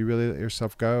people, if you really let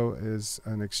yourself go, is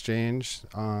an exchange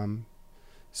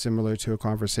similar to a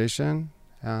conversation.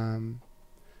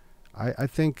 I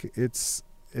think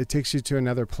it takes you to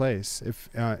another place. If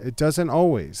it doesn't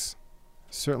always,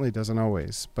 certainly doesn't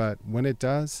always, but when it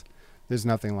does, there's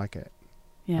nothing like it.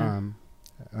 Yeah.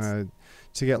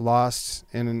 To get lost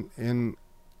in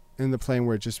the playing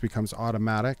where it just becomes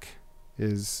automatic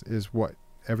is what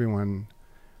everyone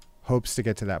hopes to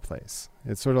get to, that place.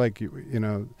 It's sort of like, you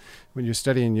know, when you're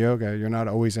studying yoga, you're not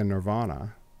always in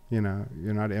nirvana. You know,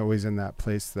 you're not always in that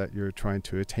place that you're trying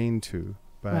to attain to.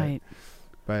 But, right.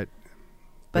 But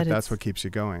that's what keeps you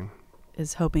going.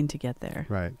 Is hoping to get there.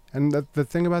 Right. And the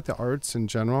thing about the arts in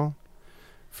general,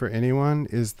 for anyone,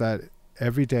 is that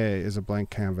every day is a blank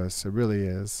canvas. It really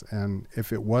is. And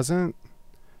if it wasn't,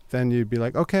 then you'd be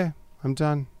like, okay, I'm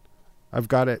done. I've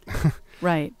got it.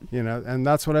 Right. You know, and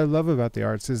that's what I love about the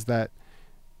arts, is that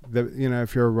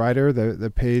if you're a writer, the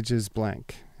page is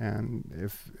blank. And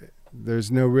if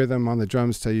there's no rhythm on the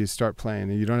drums till you start playing,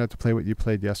 and you don't have to play what you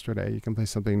played yesterday. You can play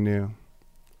something new.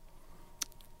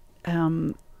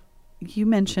 You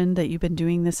mentioned that you've been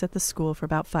doing this at the school for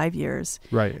about 5 years.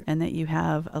 Right. And that you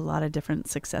have a lot of different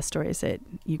success stories that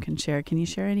you can share. Can you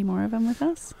share any more of them with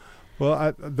us?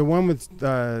 Well, the one with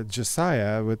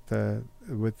Josiah, with the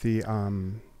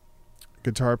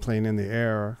guitar playing in the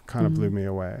air, kind of blew me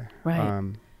away.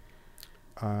 Right.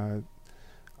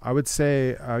 I would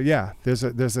say, there's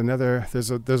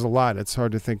a lot. It's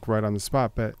hard to think right on the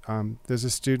spot, but there's a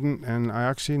student, and I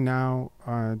actually now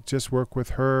just work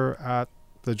with her at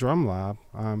the drum lab.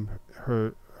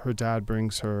 Her dad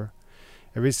brings her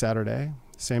every Saturday,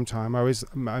 same time.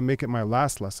 I make it my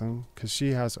last lesson because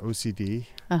she has OCD,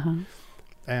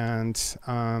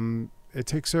 and it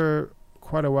takes her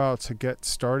quite a while to get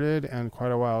started and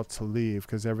quite a while to leave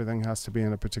because everything has to be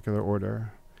in a particular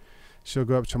order. She'll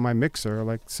go up to my mixer,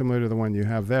 like similar to the one you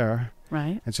have there,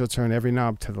 right? And she'll turn every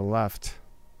knob to the left,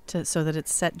 so that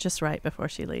it's set just right before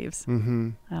she leaves.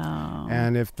 Mm-hmm. Oh.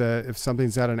 And if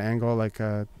something's at an angle, like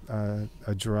a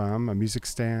drum, a music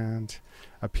stand,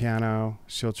 a piano,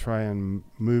 she'll try and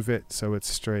move it so it's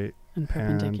straight and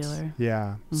perpendicular.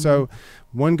 Mm-hmm. So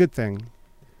one good thing,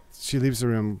 she leaves the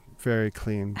room very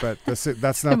clean, but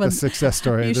that's not the success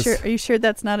story. Are you sure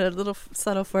that's not a little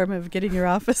subtle form of getting your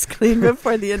office clean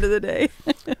before the end of the day?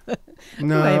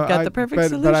 No, I've got the perfect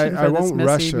solution but I for this won't messy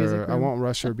rush music her. room. I won't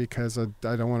rush her because I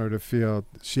don't want her to feel.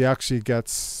 She actually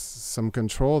gets some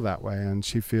control that way, and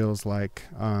she feels like,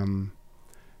 I'm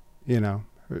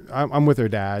with her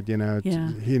dad. You know,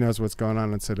 he knows what's going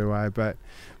on, and so do I. But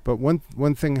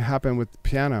one thing happened with the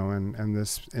piano and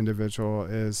this individual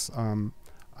is.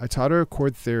 I taught her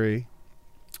chord theory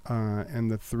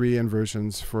and the 3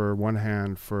 inversions for one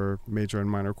hand for major and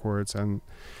minor chords, and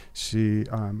she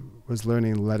was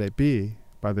learning Let It Be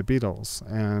by the Beatles.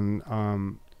 And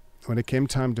when it came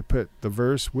time to put the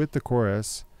verse with the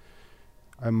chorus,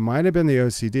 it might have been the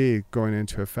OCD going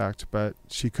into effect, but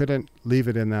she couldn't leave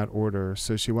it in that order,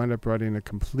 so she wound up writing a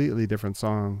completely different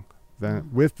song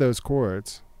with those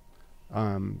chords.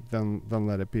 Then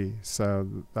Let It Be. So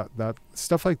that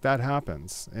stuff like that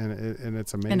happens, and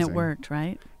it's amazing. And it worked,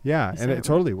 right? Yeah, and it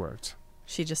totally worked.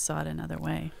 She just saw it another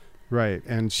way. Right,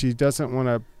 and she doesn't want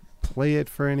to play it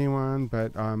for anyone,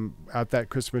 but at that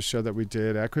Christmas show that we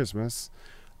did at Christmas,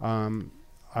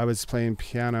 I was playing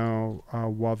piano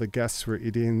while the guests were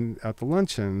eating at the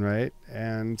luncheon, right?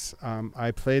 And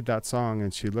I played that song,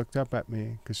 and she looked up at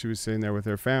me because she was sitting there with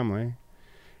her family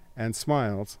and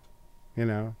smiled.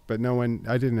 But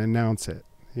I didn't announce it,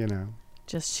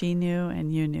 Just she knew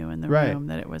and you knew in the right. room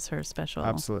that it was her special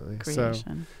Absolutely.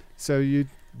 creation. So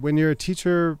when you're a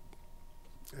teacher,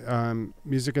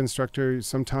 music instructor,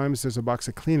 sometimes there's a box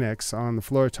of Kleenex on the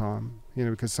floor, Tom,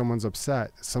 because someone's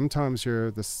upset. Sometimes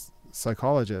you're the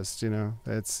psychologist,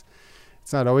 it's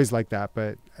not always like that,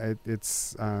 but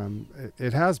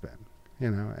it has been,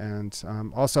 And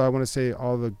also I want to say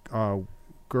all the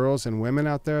girls and women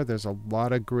out there, there's a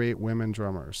lot of great women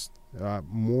drummers,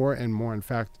 more and more. In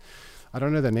fact, I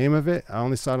don't know the name of it. I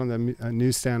only saw it on the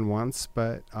newsstand once,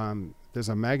 but there's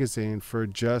a magazine for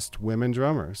just women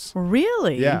drummers.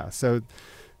 Really? Yeah. So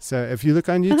if you look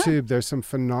on YouTube, there's some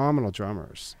phenomenal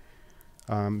drummers.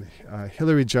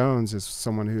 Hillary Jones is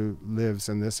someone who lives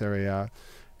in this area,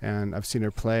 and I've seen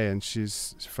her play, and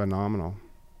she's phenomenal.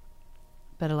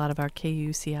 Bet a lot of our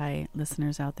KUCI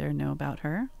listeners out there know about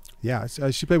her. Yeah,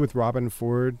 she played with Robin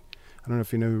Ford. I don't know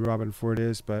if you know who Robin Ford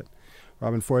is, but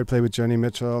Robin Ford played with Joni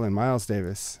Mitchell and Miles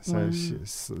Davis.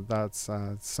 So that's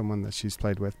someone that she's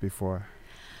played with before.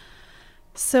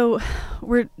 So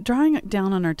we're drawing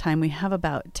down on our time. We have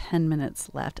about 10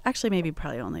 minutes left. Actually, maybe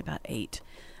probably only about 8.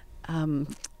 I'm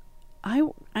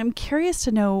curious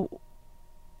to know,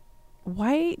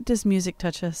 why does music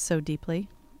touch us so deeply?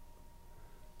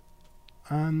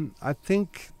 I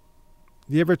think,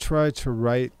 you ever try to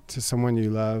write to someone you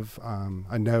love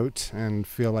a note and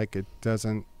feel like it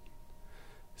doesn't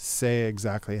say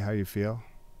exactly how you feel?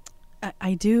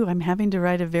 I do. I'm having to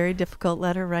write a very difficult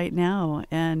letter right now,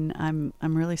 and I'm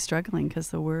really struggling because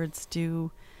the words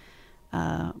do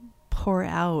pour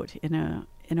out in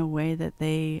a way that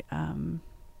they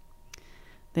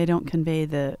don't convey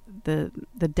the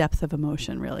depth of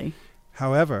emotion, really.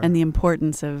 However, and the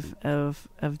importance of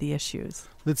the issues.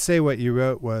 Let's say what you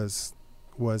wrote was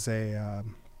a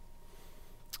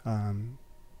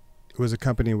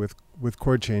company with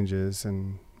chord changes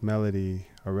and melody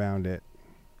around it.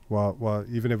 Well,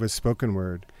 even if it was spoken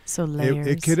word, so layers.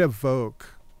 It could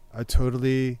evoke a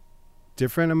totally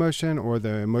different emotion, or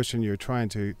the emotion you're trying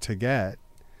to get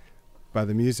by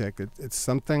the music. It's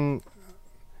something.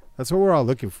 That's what we're all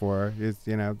looking for.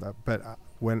 But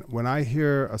when I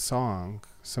hear a song,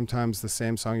 sometimes the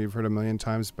same song you've heard a million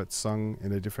times, but sung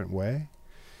in a different way,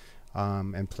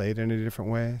 and played in a different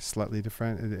way, slightly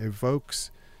different, it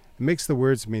makes the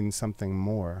words mean something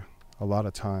more a lot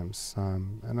of times.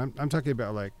 And I'm talking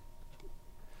about, like,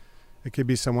 it could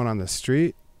be someone on the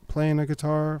street playing a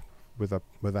guitar with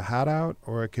a hat out,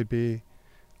 or it could be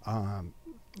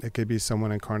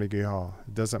someone in Carnegie Hall.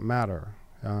 It doesn't matter.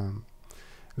 In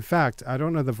fact, I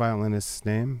don't know the violinist's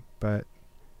name, but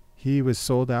he was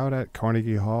sold out at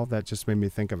Carnegie Hall. That just made me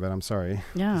think of it. I'm sorry.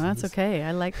 Yeah, that's okay.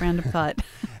 I like random thought.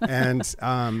 And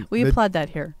we applaud that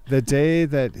here. The day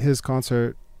that his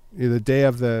concert, the day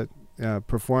of the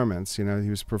performance, he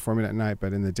was performing at night,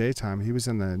 but in the daytime, he was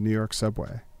in the New York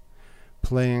subway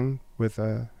playing with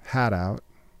a hat out,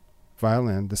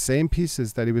 violin, the same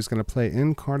pieces that he was going to play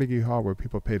in Carnegie Hall, where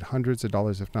people paid hundreds of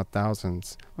dollars, if not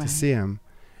thousands, to see him,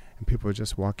 and people were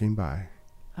just walking by.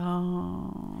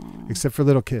 Oh. Except for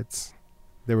little kids.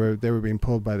 They were being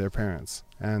pulled by their parents.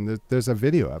 And there's a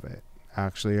video of it,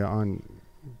 actually, on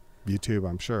YouTube,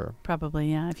 I'm sure.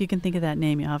 Probably, yeah. If you can think of that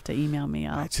name, you'll have to email me.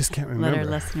 I just can't remember. Let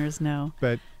our listeners know.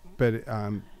 But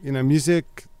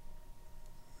music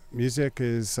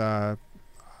is, I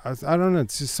don't know,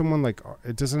 it's just someone, like,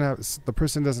 the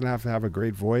person doesn't have to have a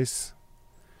great voice.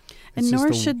 And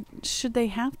nor should they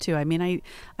have to. I mean,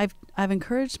 I've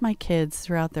encouraged my kids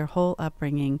throughout their whole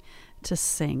upbringing to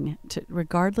sing,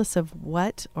 regardless of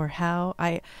what or how.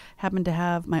 I happen to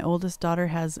have, my oldest daughter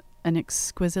has an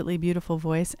exquisitely beautiful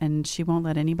voice, and she won't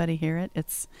let anybody hear it.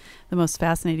 It's the most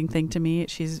fascinating thing to me.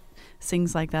 She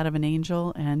sings like that of an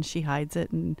angel, and she hides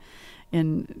it in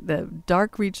the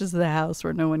dark reaches of the house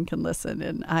where no one can listen.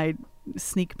 And I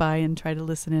sneak by and try to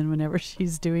listen in whenever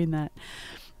she's doing that.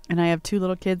 And I have 2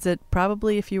 little kids that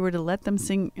probably, if you were to let them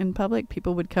sing in public,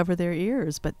 people would cover their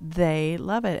ears, but they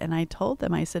love it. And I told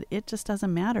them, I said, it just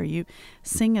doesn't matter. You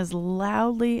sing as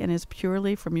loudly and as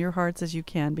purely from your hearts as you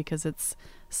can, because it's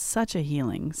such a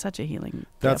healing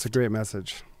That's gift. A great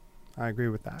message. I agree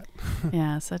with that.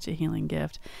 Yeah, such a healing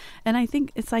gift. And I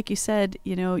think it's like you said,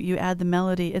 you add the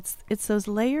melody. It's those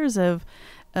layers of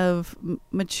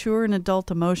mature and adult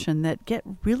emotion that get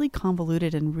really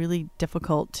convoluted and really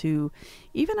difficult to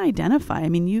even identify. I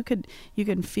mean, you can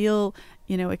feel,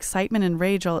 excitement and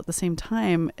rage all at the same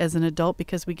time as an adult,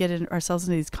 because we get ourselves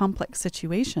into these complex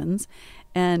situations,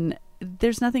 and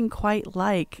there's nothing quite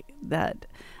like that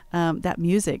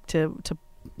music to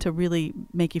really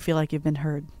make you feel like you've been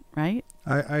heard. Right?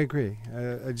 I agree.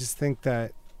 I just think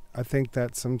that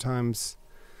sometimes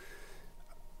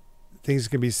things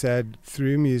can be said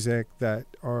through music that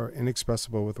are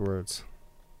inexpressible with words.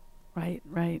 Right.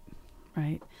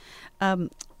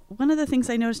 one of the things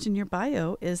I noticed in your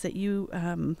bio is that you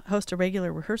host a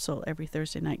regular rehearsal every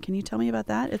Thursday night. Can you tell me about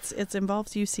that? It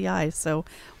involves UCI, so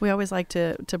we always like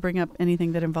to bring up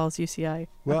anything that involves UCI.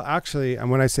 Well, actually,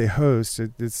 and when I say host,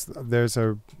 there's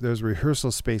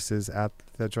rehearsal spaces at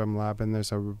the Drum Lab, and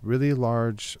there's a really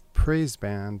large praise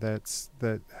band that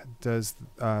does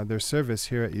their service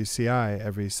here at UCI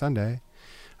every Sunday,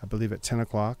 I believe at 10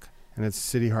 o'clock, and it's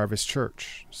City Harvest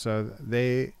Church. So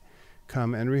they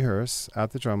come and rehearse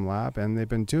at the Drum Lab, and they've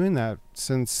been doing that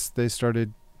since they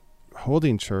started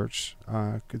holding church.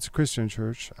 It's a Christian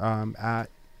church at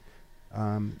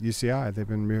UCI. They've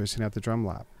been rehearsing at the Drum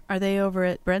Lab. Are they over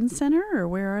at Bren Center, or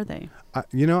where are they?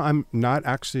 I'm not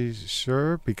actually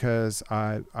sure because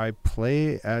I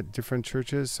play at different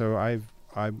churches, so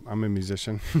I'm a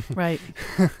musician. Right.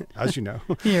 As you know.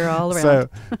 You're all around. So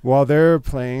while they're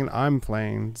playing, I'm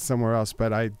playing somewhere else,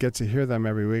 but I get to hear them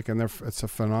every week, and it's a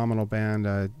phenomenal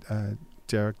band.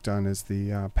 Derek Dunn is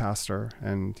the pastor,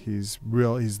 and he's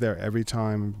there every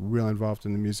time, real involved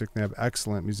in the music. They have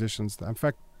excellent musicians. In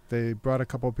fact, they brought a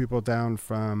couple of people down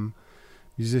from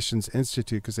Musicians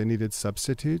Institute because they needed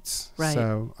substitutes. Right.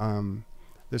 So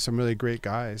there's some really great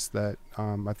guys that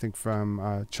I think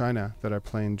from China that are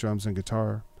playing drums and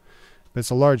guitar. But it's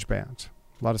a large band,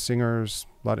 a lot of singers,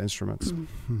 a lot of instruments.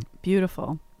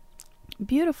 Beautiful.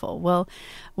 Beautiful. Well,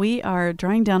 we are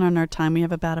drawing down on our time. We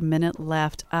have about a minute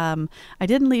left. I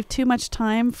didn't leave too much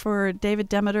time for David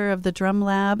Demeter of the Drum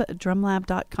Lab,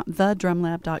 drumlab.com,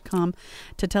 thedrumlab.com,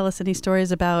 to tell us any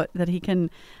stories about that he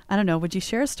can. I don't know. Would you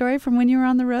share a story from when you were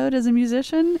on the road as a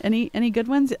musician? Any good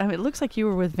ones? I mean, it looks like you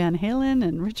were with Van Halen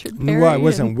and Richard Perry. Well, I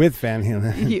wasn't with Van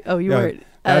Halen. You were.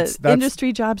 That's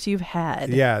industry jobs you've had.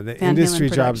 Yeah, the Van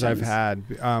industry Halen jobs I've had.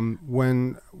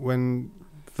 When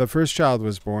the first child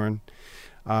was born,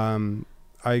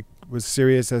 I was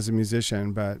serious as a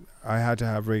musician, but I had to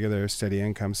have regular, steady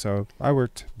income. So I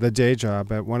worked the day job,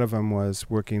 but one of them was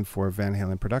working for Van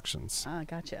Halen Productions. Ah,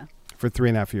 gotcha. For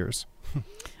 3.5 years.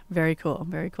 Very cool.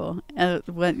 Very cool.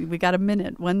 We got a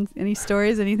minute. Any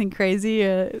stories? Anything crazy?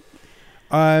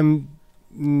 Let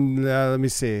me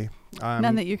see.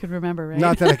 None that you could remember, right?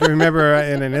 Not that I can remember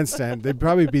in an instant. They'd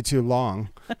probably be too long.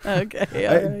 Okay.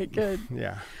 All right. Good.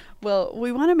 Yeah. Well,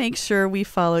 we want to make sure we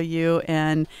follow you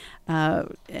and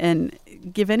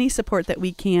give any support that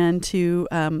we can to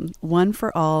One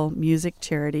for All Music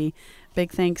Charity.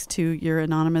 Big thanks to your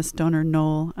anonymous donor,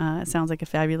 Noel. Sounds like a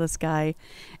fabulous guy.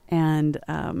 And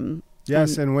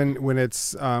yes, and when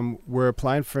it's we're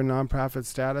applying for nonprofit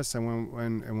status, and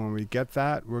when we get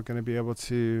that, we're going to be able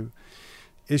to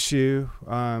issue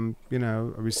a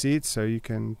receipt so you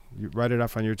write it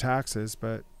off on your taxes.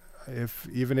 But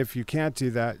even if you can't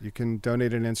do that, you can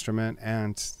donate an instrument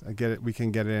and we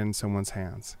can get it in someone's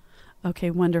hands. Okay,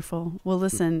 wonderful. Well,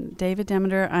 listen, David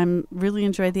Demeter, I'm really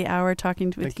enjoyed the hour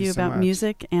talking with you about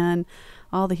music and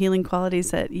all the healing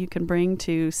qualities that you can bring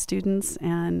to students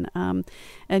and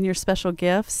your special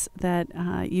gifts that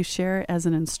you share as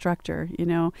an instructor.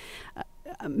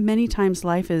 Many times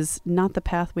life is not the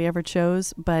path we ever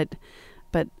chose, but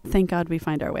thank God we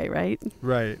find our way, right?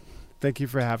 Right. Thank you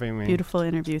for having me. Beautiful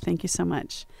interview. Thank you so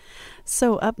much.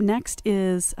 So up next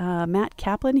is Matt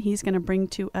Kaplan. He's going to bring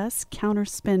to us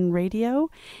Counterspin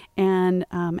Radio. And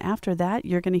after that,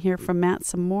 you're going to hear from Matt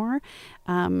some more.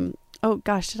 I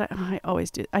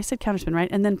always do. I said Counterspin, right?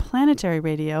 And then Planetary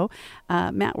Radio.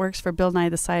 Matt works for Bill Nye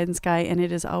the Science Guy, and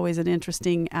it is always an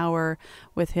interesting hour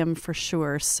with him for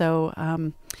sure.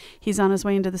 So he's on his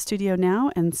way into the studio now,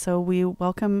 and so we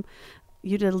welcome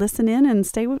you to listen in and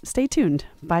stay tuned.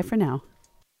 Bye for now.